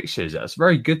group of fixtures, it's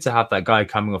very good to have that guy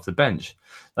coming off the bench.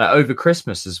 Like over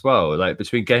Christmas as well, like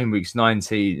between game weeks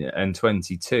 19 and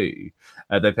 22,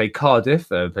 they play Cardiff,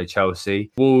 they play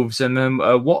Chelsea, Wolves, and then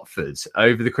Watford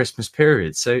over the Christmas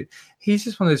period. So he's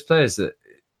just one of those players that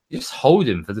you just hold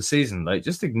him for the season. Like,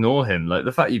 just ignore him. Like,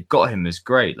 the fact you've got him is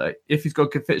great. Like, if he's got a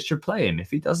good fixture, play him.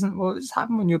 If he doesn't, well, just have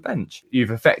him on your bench.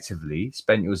 You've effectively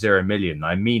spent your 0 million.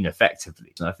 I mean,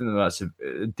 effectively. And I think that's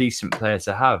a decent player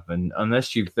to have. And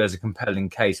unless there's a compelling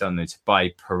case, I don't know, to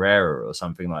buy Pereira or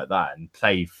something like that and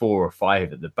play 4 or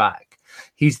 5 at the back,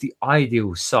 he's the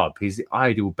ideal sub. He's the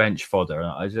ideal bench fodder.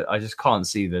 And I just can't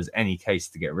see there's any case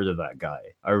to get rid of that guy.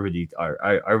 I really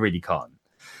can't.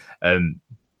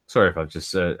 Sorry if I've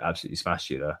just absolutely smashed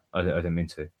you there. I didn't mean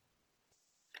to.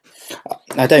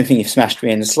 I don't think you've smashed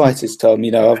me in the slightest, Tom.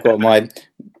 I've got my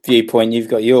viewpoint, you've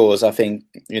got yours. I think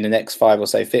in the next 5 or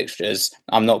so fixtures,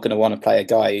 I'm not going to want to play a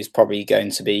guy who's probably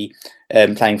going to be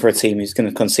playing for a team who's going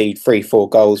to concede 3-4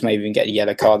 goals, maybe even get a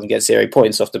yellow card and get 0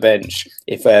 points off the bench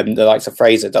if the likes of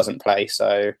Fraser doesn't play.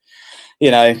 So,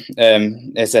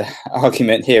 there's an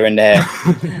argument here and there,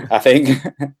 I think.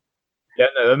 Yeah,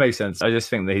 no, that makes sense. I just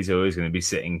think that he's always going to be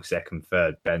sitting second,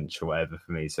 third bench or whatever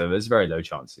for me. So there's very low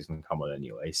chance he's going to come on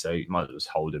anyway. So you might as well just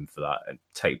hold him for that and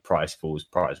take price falls,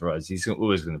 price rise. He's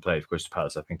always going to play for Crystal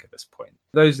Palace, I think, at this point.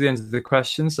 Those are the ends of the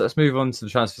questions. So let's move on to the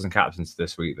transfers and captains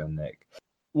this week then, Nick.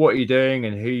 What are you doing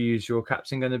and who is your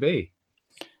captain going to be?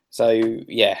 So,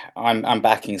 yeah, I'm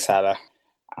backing Salah.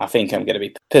 I think I'm going to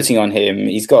be putting on him.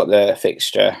 He's got the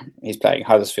fixture. He's playing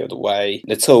Huddersfield away.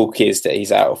 The talk is that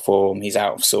he's out of form. He's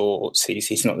out of sorts.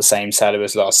 He's not the same Salah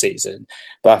as last season.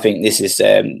 But I think this is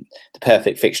the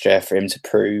perfect fixture for him to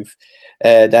prove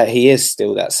that he is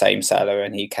still that same Salah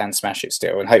and he can smash it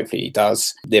still. And hopefully he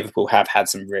does. Liverpool have had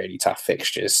some really tough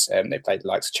fixtures. They played the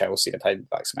likes of Chelsea. They played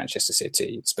the likes of Manchester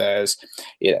City, Spurs.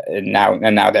 Yeah, and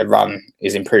now their run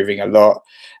is improving a lot.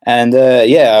 And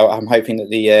I'm hoping that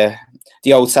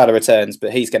the old Salah returns,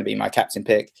 but he's going to be my captain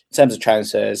pick. In terms of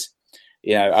transfers,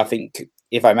 I think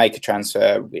if I make a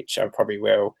transfer, which I probably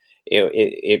will,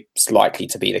 it's likely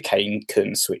to be the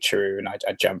Kane-Kun switcheroo, and I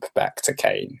jump back to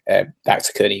Kane, back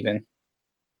to Kun even.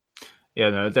 Yeah,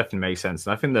 no, it definitely makes sense.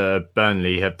 And I think that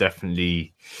Burnley have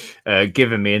definitely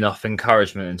given me enough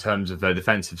encouragement in terms of their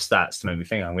defensive stats to make me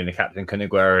think I'm going to captain Kun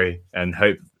Aguero and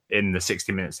hope in the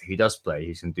 60 minutes that he does play,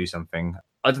 he's going to do something.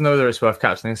 I don't know whether it's worth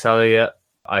captaining Salah yet.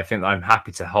 I think I'm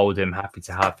happy to hold him, happy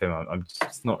to have him. I'm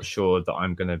just not sure that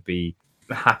I'm going to be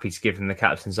happy to give him the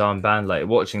captain's armband. Like,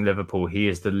 watching Liverpool, he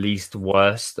is the least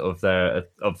worst of the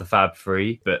Fab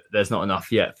Three, but there's not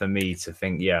enough yet for me to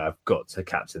think, yeah, I've got to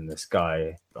captain this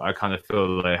guy. I kind of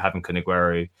feel like having Kun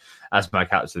Aguero as my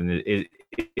captain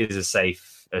is a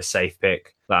safe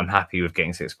pick. But I'm happy with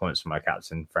getting 6 points from my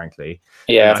captain, frankly.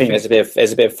 Yeah, I think there's a bit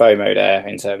of FOMO there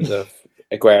in terms of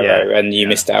Aguero, and you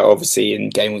missed out obviously in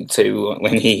game week 2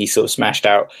 when he sort of smashed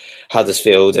out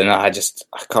Huddersfield, and I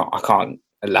can't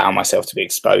allow myself to be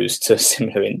exposed to a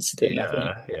similar incident.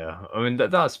 Yeah. I mean,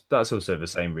 that's also the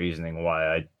same reasoning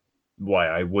why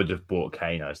I would have bought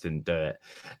Kane. I just didn't do it.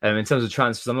 In terms of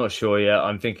transfers, I'm not sure yet.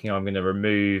 I'm thinking I'm going to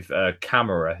remove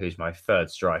Camara, who's my third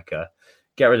striker,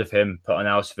 get rid of him, put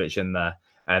Arnautovic in there,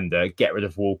 and get rid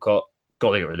of Walcott.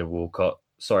 Got to get rid of Walcott.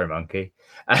 Sorry, monkey.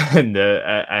 And put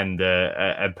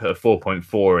a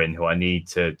 4.4 in, who I need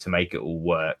to make it all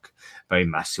work. Maybe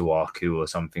Masuaku or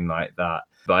something like that.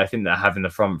 But I think that having the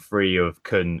front three of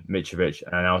Kun, Mitrovic,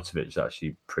 and Arnautovic is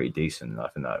actually pretty decent. I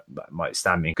think that might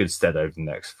stand me in good stead over the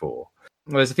next 4.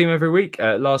 Well, there's a theme every week.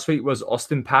 Last week was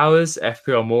Austin Powers,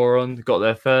 FPL Moron, got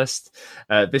there first.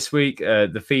 This week,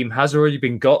 the theme has already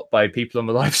been got by people on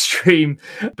the live stream,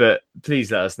 but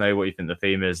please let us know what you think the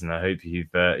theme is, and I hope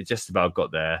you've just about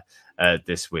got there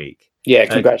this week. Yeah,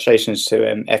 congratulations to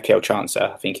FPL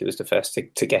Chancer. I think he was the first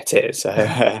to get it. So.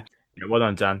 Yeah, well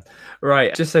done, Dan.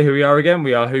 Right, just say who we are again.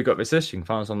 We are Who Got Assist. You can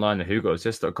find us online at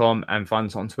whogotassist.com and find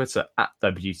us on Twitter at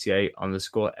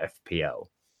WTA_FPL.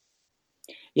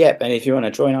 Yep, and if you want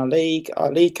to join our league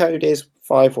code is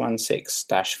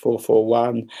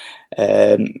 516-441.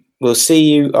 We'll see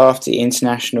you after the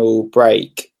international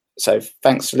break. So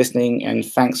thanks for listening, and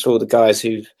thanks for all the guys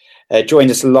who've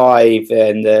joined us live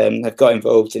and have got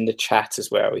involved in the chat as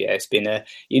well. Yeah, it's been a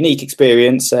unique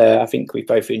experience. I think we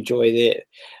both enjoyed it.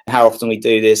 How often we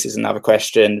do this is another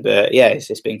question, but yeah,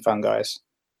 it's been fun, guys.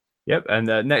 Yep, and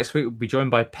next week we'll be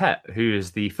joined by Pep, who is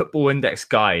the Football Index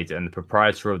Guide and the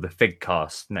proprietor of the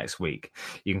Figcast next week.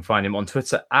 You can find him on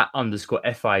Twitter at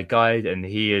 _FI Guide, and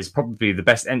he is probably the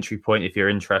best entry point if you're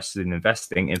interested in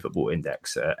investing in Football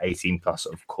Index, 18 plus,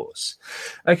 of course.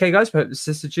 Okay, guys, hope this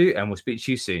assisted you, and we'll speak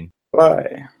to you soon.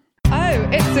 Bye. Oh,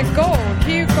 it's a goal.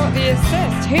 Who got the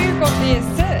assist? Who got the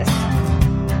assist?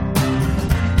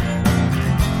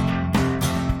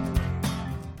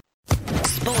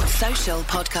 Sports Social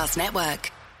Podcast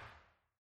Network.